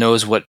now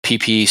knows what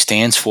PPE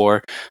stands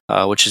for,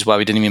 which is why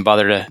we didn't even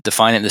bother to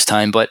define it this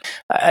time. But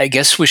I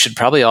guess we should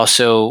probably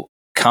also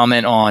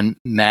comment on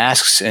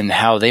masks and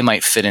how they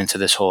might fit into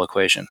this whole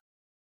equation.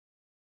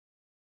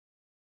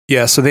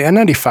 Yeah, so the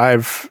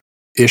N95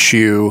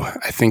 issue,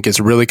 I think,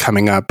 is really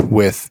coming up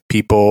with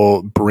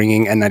people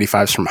bringing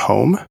N95s from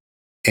home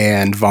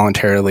and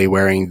voluntarily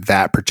wearing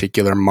that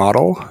particular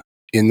model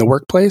in the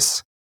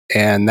workplace.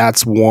 And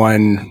that's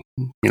one,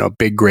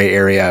 big gray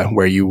area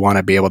where you want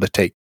to be able to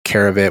take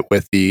care of it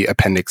with the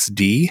Appendix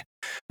D.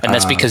 And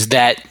that's because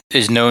that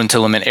is known to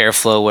limit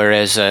airflow,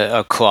 whereas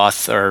a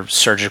cloth or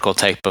surgical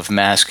type of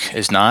mask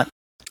is not?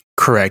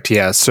 Correct,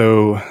 yeah.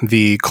 So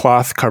the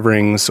cloth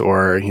coverings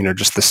or,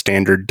 just the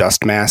standard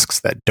dust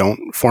masks that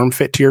don't form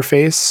fit to your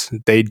face,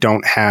 they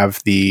don't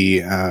have the,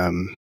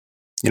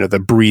 the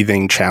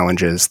breathing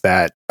challenges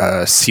that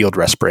a sealed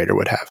respirator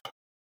would have.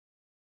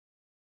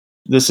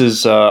 This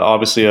is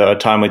obviously a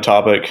timely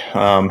topic,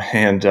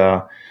 and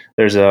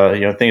there's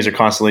things are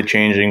constantly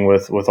changing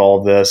with all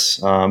of this.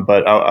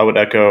 But I would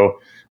echo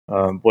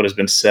what has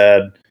been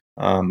said.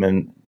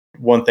 And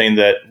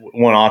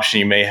one option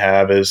you may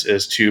have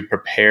is to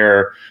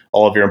prepare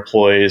all of your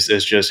employees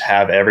is just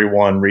have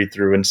everyone read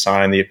through and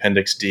sign the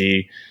Appendix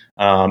D,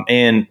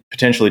 and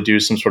potentially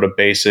do some sort of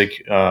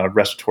basic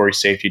respiratory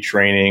safety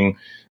training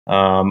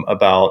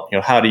about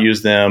how to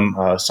use them,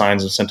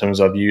 signs and symptoms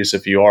of use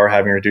if you are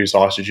having reduced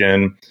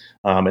oxygen.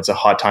 It's a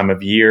hot time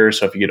of year,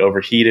 so if you get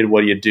overheated,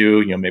 what do you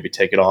do? Maybe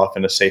take it off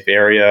in a safe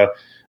area,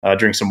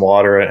 drink some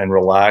water, and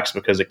relax,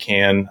 because it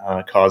can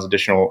cause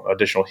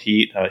additional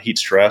heat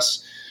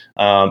stress.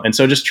 And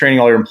so just training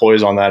all your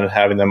employees on that and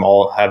having them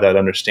all have that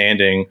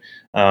understanding,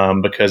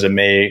 because it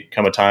may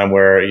come a time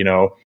where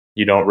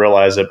you don't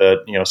realize it, but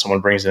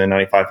someone brings in a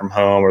N95 from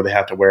home, or they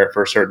have to wear it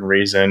for a certain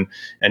reason,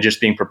 and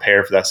just being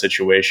prepared for that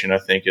situation, I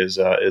think is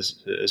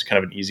kind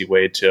of an easy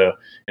way to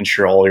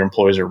ensure all your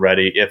employees are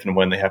ready if and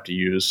when they have to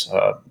use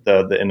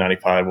the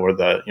N95 or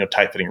the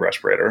tight fitting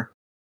respirator.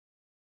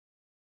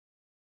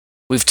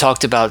 We've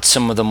talked about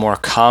some of the more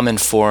common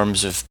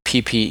forms of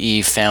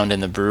PPE found in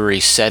the brewery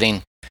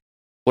setting.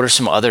 What are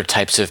some other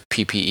types of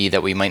PPE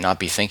that we might not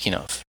be thinking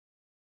of?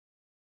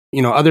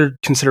 other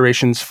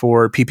considerations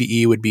for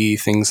PPE would be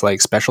things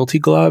like specialty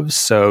gloves.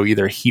 So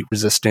either heat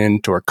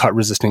resistant or cut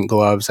resistant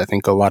gloves. I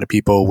think a lot of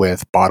people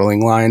with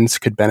bottling lines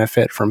could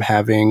benefit from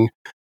having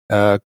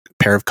a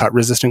pair of cut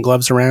resistant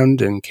gloves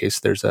around in case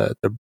there's a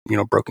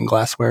broken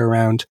glassware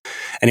around.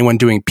 Anyone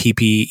doing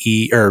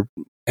PPE or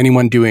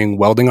anyone doing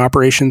welding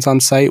operations on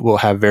site will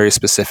have very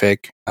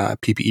specific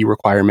PPE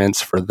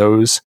requirements for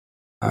those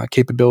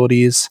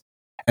capabilities.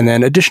 And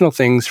then additional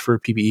things for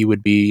PPE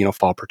would be,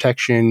 fall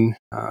protection,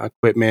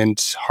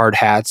 equipment, hard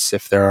hats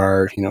if there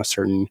are,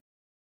 certain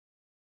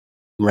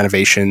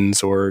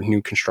renovations or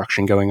new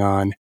construction going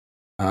on.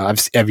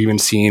 I've even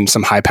seen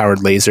some high-powered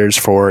lasers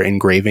for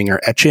engraving or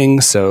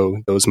etching,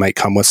 so those might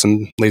come with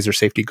some laser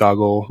safety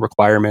goggle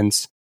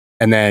requirements.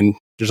 And then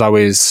there's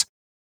always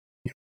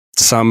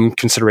some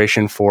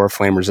consideration for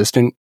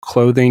flame-resistant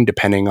clothing,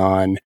 depending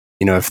on,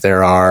 if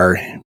there are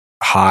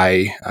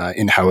high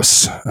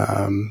in-house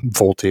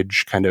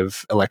voltage kind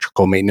of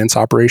electrical maintenance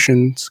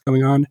operations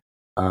going on.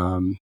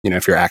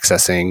 If you're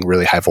accessing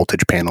really high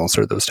voltage panels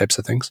or those types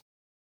of things.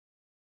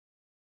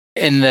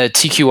 In the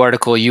TQ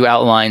article, you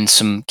outlined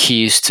some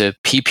keys to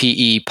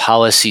PPE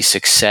policy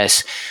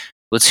success.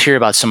 Let's hear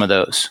about some of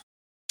those.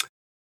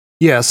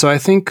 Yeah, so I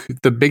think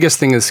the biggest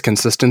thing is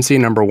consistency,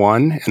 number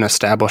one, and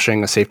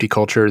establishing a safety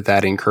culture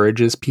that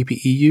encourages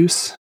PPE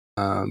use.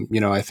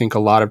 I think a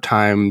lot of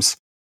times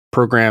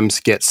programs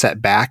get set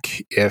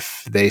back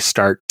if they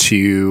start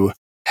to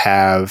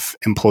have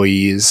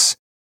employees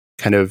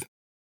kind of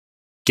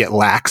get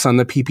lax on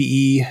the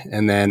PPE,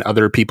 and then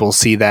other people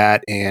see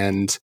that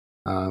and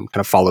kind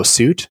of follow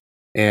suit.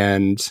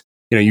 And,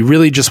 you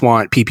really just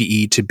want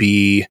PPE to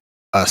be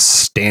a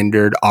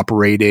standard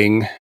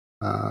operating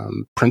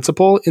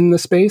principle in the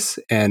space.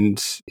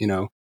 And,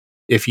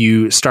 if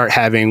you start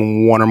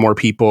having one or more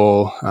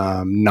people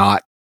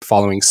not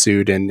following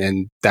suit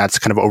and that's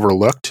kind of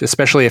overlooked,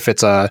 especially if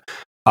it's a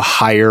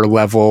higher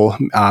level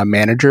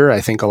manager.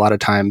 I think a lot of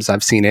times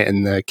I've seen it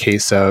in the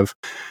case of,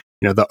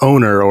 the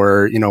owner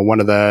or,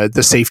 one of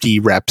the safety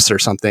reps or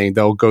something.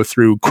 They'll go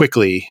through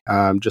quickly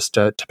just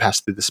to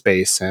pass through the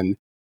space. And,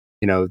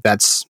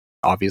 that's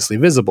obviously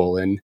visible.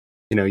 And,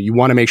 you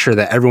want to make sure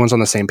that everyone's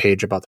on the same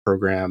page about the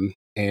program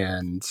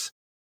and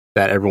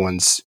that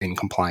everyone's in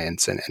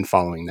compliance and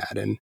following that.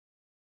 And,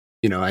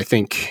 I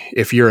think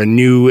if you're a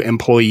new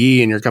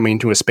employee and you're coming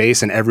into a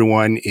space and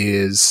everyone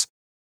is,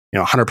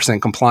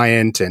 100%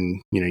 compliant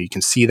and, you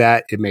can see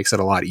that, it makes it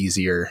a lot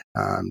easier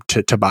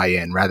to buy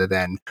in rather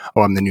than,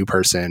 oh, I'm the new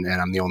person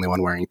and I'm the only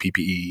one wearing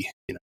PPE.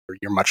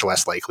 You're much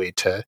less likely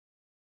to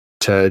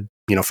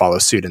follow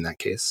suit in that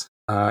case.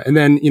 And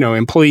then,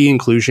 employee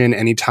inclusion,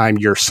 anytime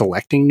you're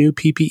selecting new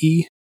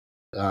PPE.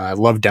 I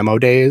love demo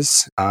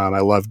days. I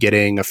love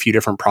getting a few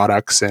different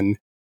products and,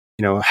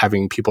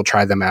 having people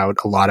try them out.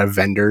 A lot of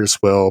vendors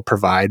will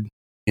provide,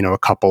 a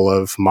couple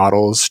of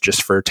models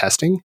just for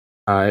testing,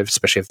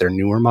 especially if they're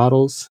newer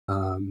models.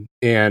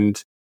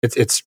 And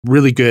it's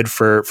really good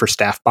for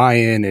staff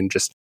buy-in and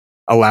just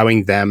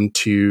allowing them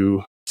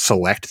to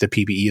select the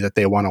PPE that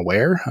they want to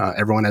wear.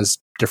 Everyone has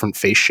different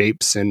face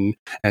shapes and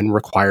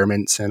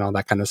requirements and all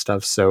that kind of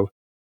stuff. So,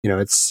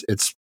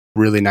 it's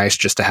really nice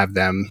just to have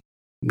them,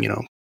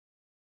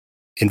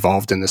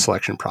 involved in the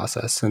selection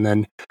process. And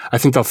then I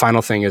think the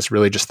final thing is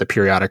really just the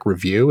periodic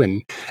review.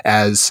 And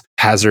as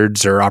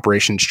hazards or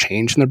operations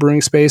change in the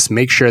brewing space,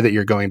 make sure that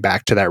you're going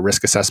back to that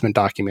risk assessment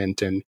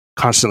document and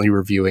constantly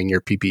reviewing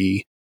your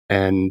PPE.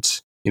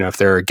 And, if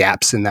there are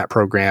gaps in that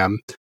program,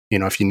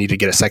 if you need to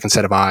get a second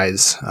set of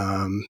eyes,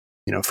 from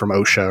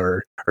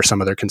OSHA or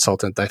some other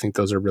consultant, I think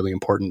those are really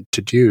important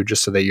to do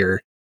just so that you're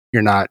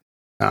not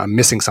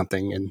missing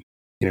something and,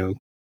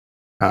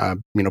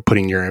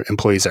 putting your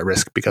employees at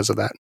risk because of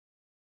that.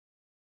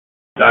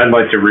 I'd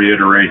like to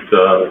reiterate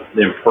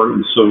the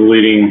importance of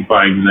leading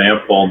by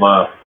example.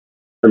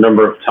 The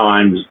number of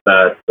times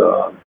that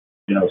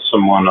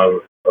someone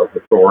of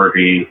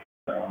authority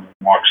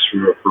walks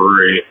through a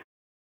brewery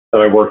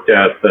that I worked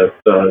at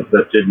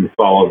that didn't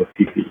follow the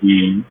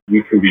PPE,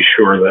 you can be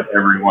sure that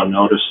everyone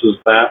notices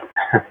that.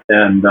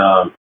 And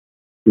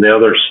the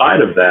other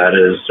side of that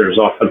is there's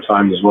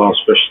oftentimes as well,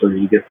 especially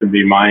you get to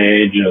be my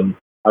age, and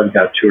I've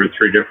got 2 or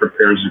 3 different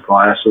pairs of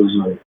glasses,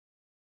 and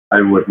I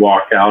would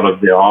walk out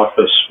of the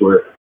office with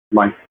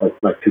my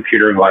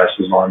computer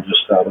glasses on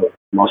just out of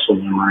muscle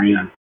memory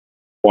and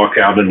walk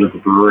out into the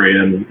brewery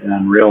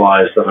and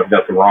realize that I've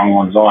got the wrong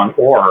ones on,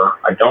 or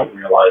I don't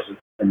realize it.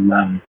 And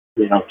then,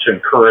 to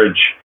encourage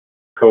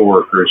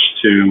coworkers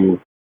to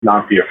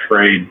not be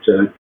afraid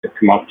to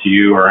come up to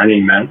you or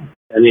any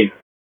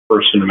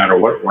person, no matter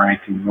what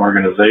rank in the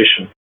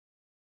organization,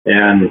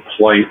 and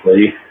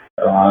politely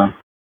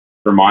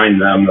remind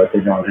them that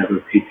they don't have a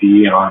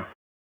PPE on.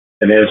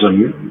 And as a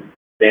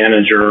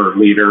manager or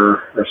leader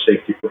or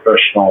safety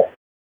professional,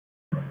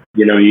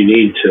 you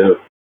need to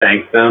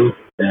thank them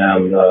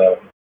and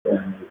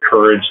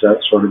encourage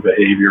that sort of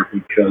behavior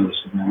because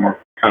we're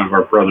kind of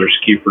our brother's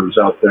keepers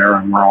out there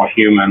and we're all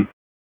human.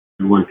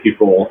 And when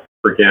people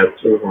forget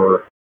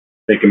or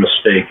make a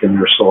mistake in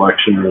their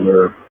selection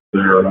or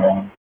their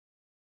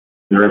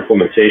their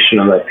implementation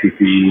of that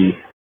PPE,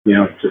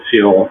 to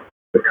feel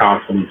the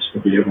confidence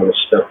to be able to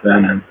step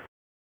in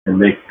and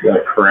make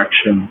that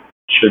correction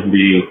should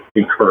be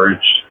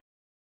encouraged.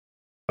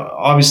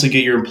 Obviously,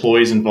 get your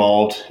employees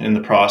involved in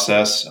the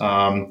process.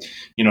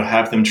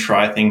 Have them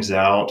try things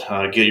out.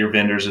 Get your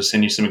vendors to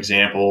send you some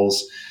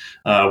examples,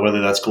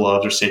 whether that's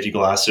gloves or safety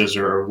glasses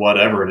or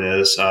whatever it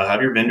is.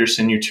 Have your vendors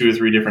send you 2 or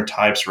 3 different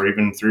types, or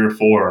even 3 or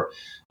 4,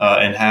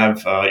 and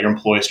have your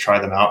employees try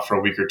them out for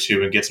a week or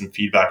 2 and get some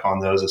feedback on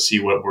those to see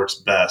what works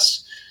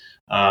best.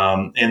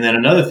 And then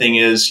another thing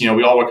is,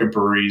 we all work at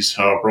breweries.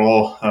 We're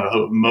all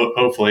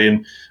hopefully,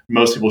 and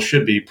most people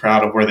should be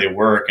proud of where they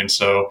work, and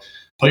so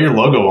put your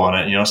logo on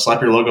it.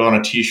 Slap your logo on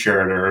a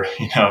T-shirt, or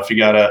if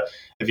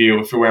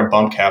you're wearing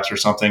bump caps or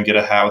something, get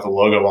a hat with a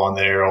logo on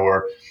there,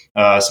 or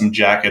some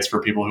jackets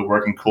for people who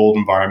work in cold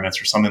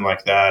environments or something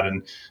like that,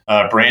 and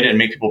brand it and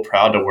make people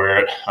proud to wear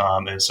it.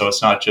 And so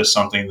it's not just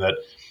something that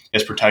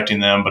is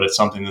protecting them, but it's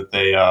something that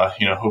they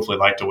hopefully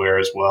like to wear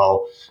as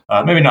well.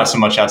 Maybe not so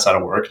much outside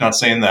of work, not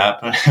saying that,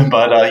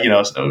 but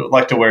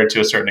like to wear it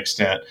to a certain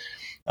extent.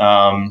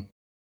 And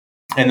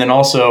then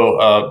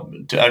also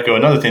to echo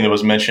another thing that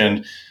was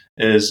mentioned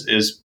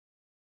is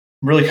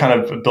really kind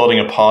of building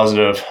a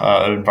positive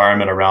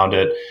environment around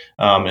it.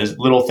 Is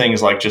little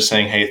things like just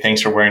saying, hey,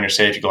 thanks for wearing your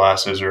safety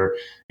glasses, or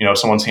if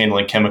someone's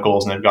handling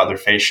chemicals and they've got their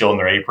face shield and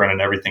their apron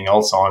and everything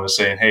else on, is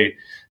saying, hey,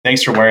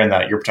 thanks for wearing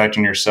that. You're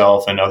protecting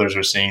yourself and others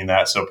are seeing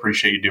that, so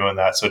appreciate you doing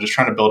that. So just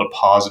trying to build a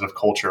positive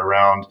culture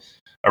around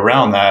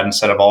that,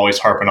 instead of always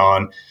harping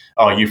on,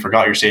 oh, you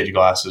forgot your safety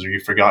glasses or you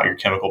forgot your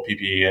chemical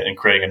PPE, and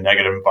creating a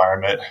negative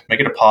environment. Make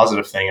it a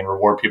positive thing and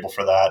reward people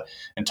for that,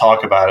 and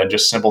talk about it.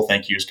 Just simple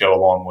thank yous go a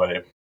long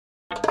way.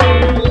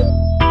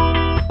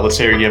 Let's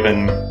say you're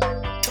given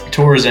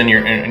tours on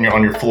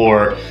your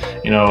floor,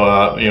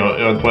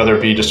 whether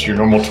it be just your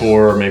normal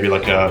tour or maybe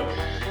like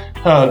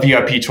a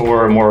VIP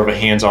tour, or more of a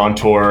hands-on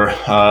tour.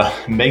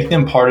 Make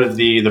them part of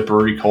the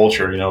brewery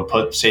culture.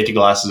 Put safety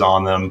glasses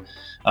on them.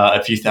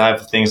 If you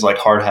have things like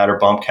hard hat or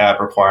bump cap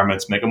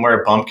requirements, make them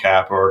wear a bump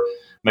cap, or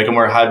make them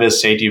wear high-vis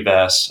safety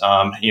vests.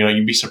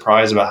 You'd be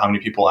surprised about how many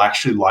people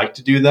actually like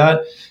to do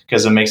that,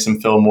 because it makes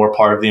them feel more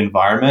part of the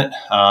environment.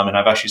 And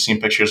I've actually seen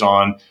pictures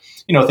on,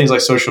 things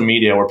like social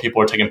media where people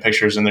are taking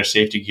pictures in their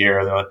safety gear.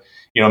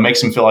 It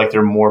makes them feel like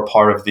they're more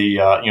part of the,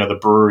 the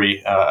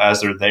brewery as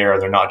they're there.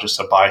 They're not just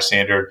a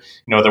bystander.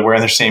 They're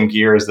wearing their same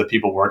gear as the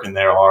people working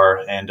there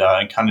are, and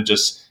kind of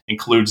just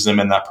includes them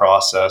in that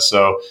process.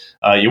 So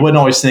you wouldn't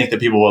always think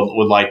that people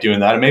would like doing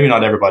that, and maybe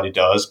not everybody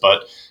does,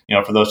 but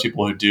for those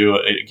people who do,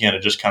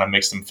 it just kind of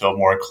makes them feel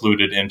more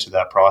included into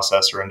that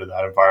process or into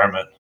that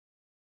environment.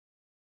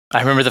 I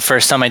remember the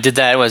first time I did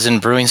that was in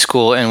brewing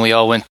school, and we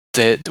all we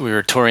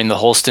were touring the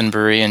Holsten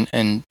brewery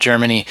in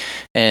Germany,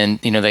 and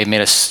they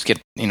made us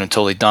get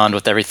totally donned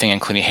with everything,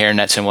 including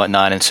hairnets and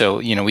whatnot. And so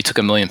we took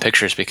a million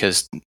pictures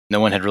because no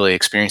one had really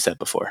experienced that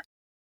before.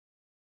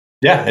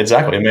 Yeah,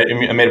 exactly.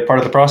 It made it part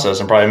of the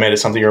process, and probably made it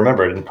something you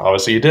remembered, and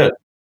obviously you did.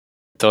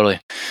 Totally.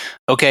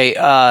 Okay,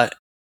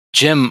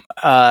 Jim,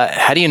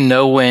 how do you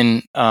know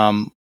when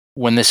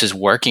this is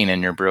working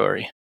in your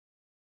brewery?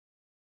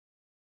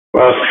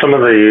 Well, some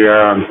of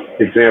the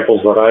examples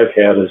that I've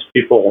had is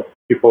people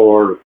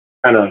are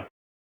kind of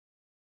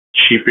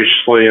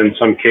sheepishly in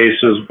some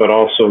cases, but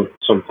also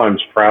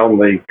sometimes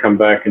proudly come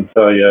back and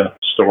tell you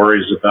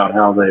stories about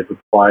how they've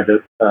applied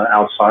it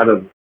outside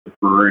of the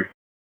brewery.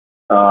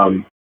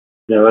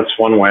 That's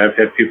one way. I've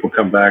had people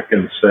come back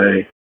and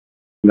say,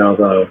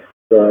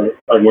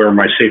 I wear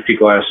my safety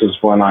glasses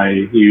when I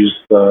use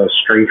the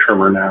string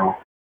trimmer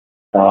now.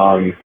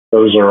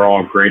 Those are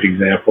all great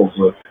examples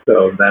of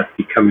that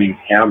becoming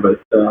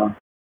habit.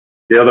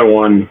 The other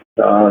one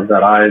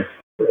that I've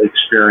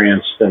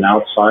experienced in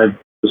outside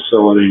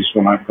facilities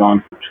when I've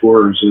gone for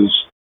tours is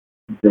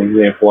the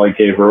example I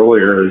gave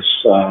earlier is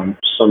an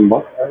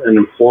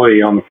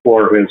employee on the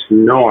floor who has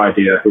no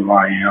idea who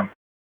I am.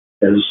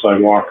 As I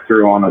walk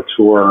through on a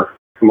tour,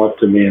 come up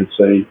to me and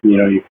say,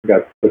 you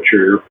forgot to put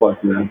your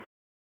earplugs in.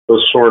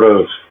 Those sort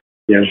of,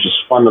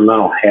 just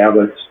fundamental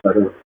habits that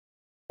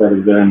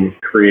have been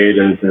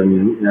created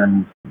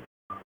and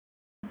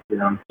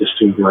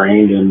just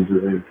ingrained into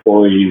the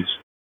employees.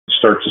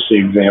 Start to see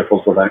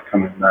examples of that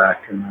coming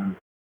back, and then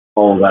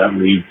all of that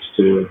leads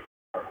to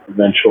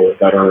eventual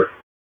better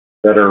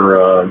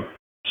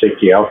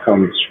safety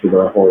outcomes for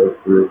the whole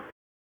group.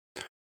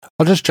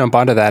 I'll just jump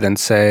onto that and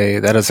say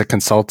that as a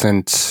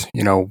consultant,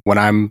 when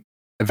I'm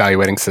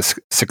evaluating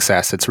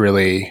success, it's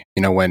really,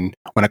 when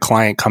a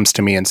client comes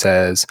to me and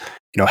says,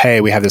 hey,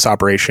 we have this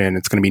operation,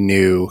 it's going to be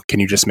new. Can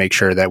you just make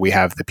sure that we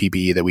have the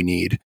PPE that we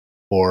need?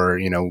 Or,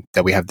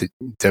 that we have the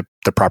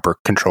proper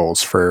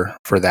controls for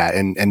that,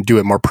 and do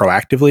it more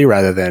proactively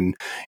rather than,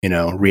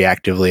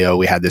 reactively. Oh,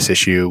 we had this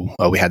issue.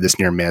 Oh, we had this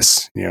near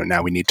miss.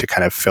 Now we need to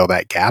kind of fill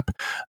that gap.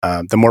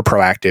 The more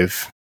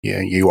proactive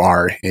you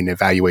are in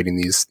evaluating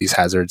these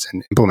hazards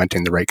and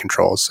implementing the right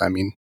controls, I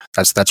mean,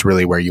 that's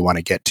really where you want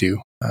to get to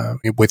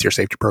with your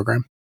safety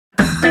program.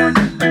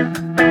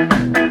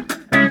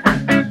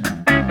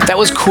 That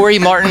was Corey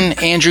Martin,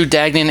 Andrew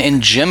Dagnan,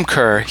 and Jim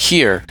Kerr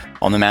here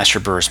on the Master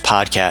Brewers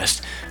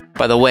Podcast.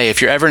 By the way,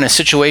 if you're ever in a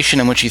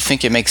situation in which you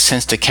think it makes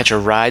sense to catch a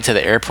ride to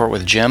the airport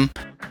with Jim,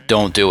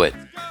 don't do it.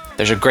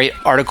 There's a great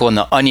article in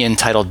The Onion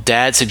titled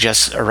Dad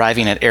Suggests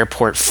Arriving at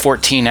Airport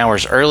 14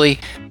 Hours Early,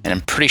 and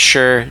I'm pretty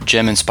sure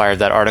Jim inspired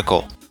that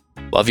article.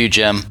 Love you,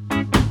 Jim.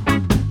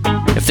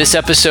 If this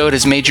episode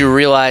has made you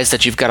realize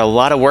that you've got a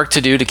lot of work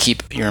to do to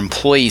keep your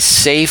employees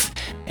safe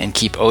and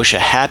keep OSHA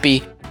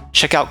happy,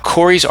 check out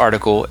Corey's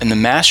article in the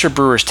Master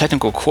Brewers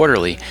Technical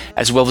Quarterly,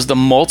 as well as the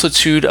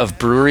multitude of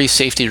brewery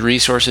safety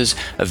resources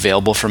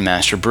available from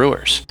Master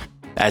Brewers.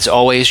 As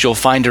always, you'll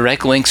find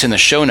direct links in the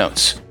show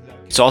notes.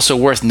 It's also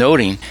worth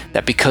noting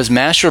that because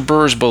Master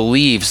Brewers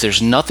believes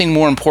there's nothing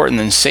more important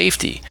than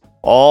safety,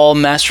 all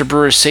Master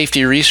Brewers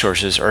safety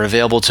resources are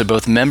available to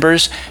both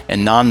members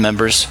and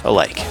non-members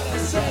alike.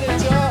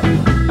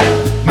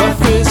 My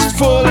fist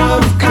full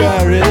of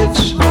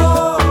courage.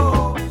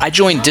 I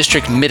joined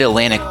District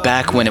Mid-Atlantic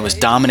back when it was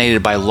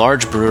dominated by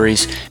large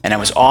breweries, and I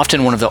was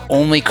often one of the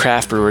only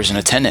craft brewers in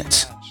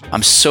attendance.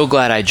 I'm so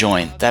glad I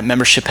joined. That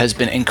membership has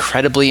been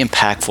incredibly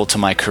impactful to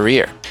my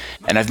career,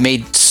 and I've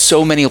made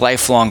so many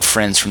lifelong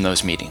friends from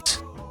those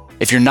meetings.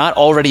 If you're not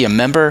already a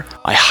member,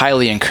 I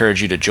highly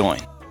encourage you to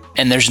join.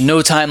 And there's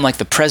no time like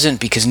the present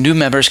because new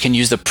members can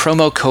use the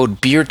promo code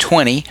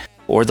BEER20,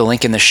 or the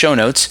link in the show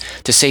notes,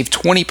 to save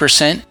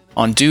 20%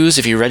 on dues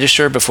if you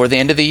register before the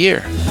end of the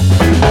year.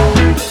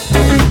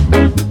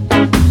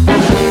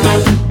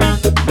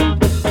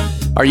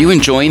 Are you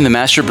enjoying the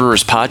Master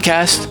Brewers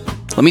Podcast?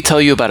 Let me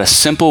tell you about a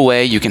simple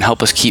way you can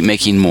help us keep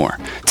making more.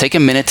 Take a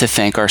minute to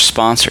thank our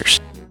sponsors.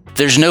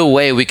 There's no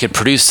way we could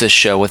produce this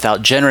show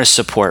without generous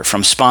support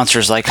from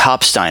sponsors like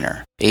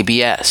Hopsteiner,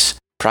 ABS,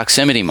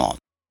 Proximity Malt,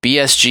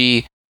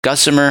 BSG,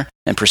 Gussamer,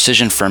 and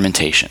Precision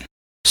Fermentation.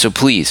 So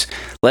please,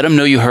 let them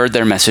know you heard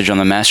their message on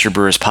the Master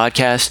Brewers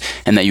Podcast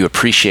and that you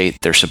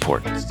appreciate their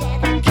support.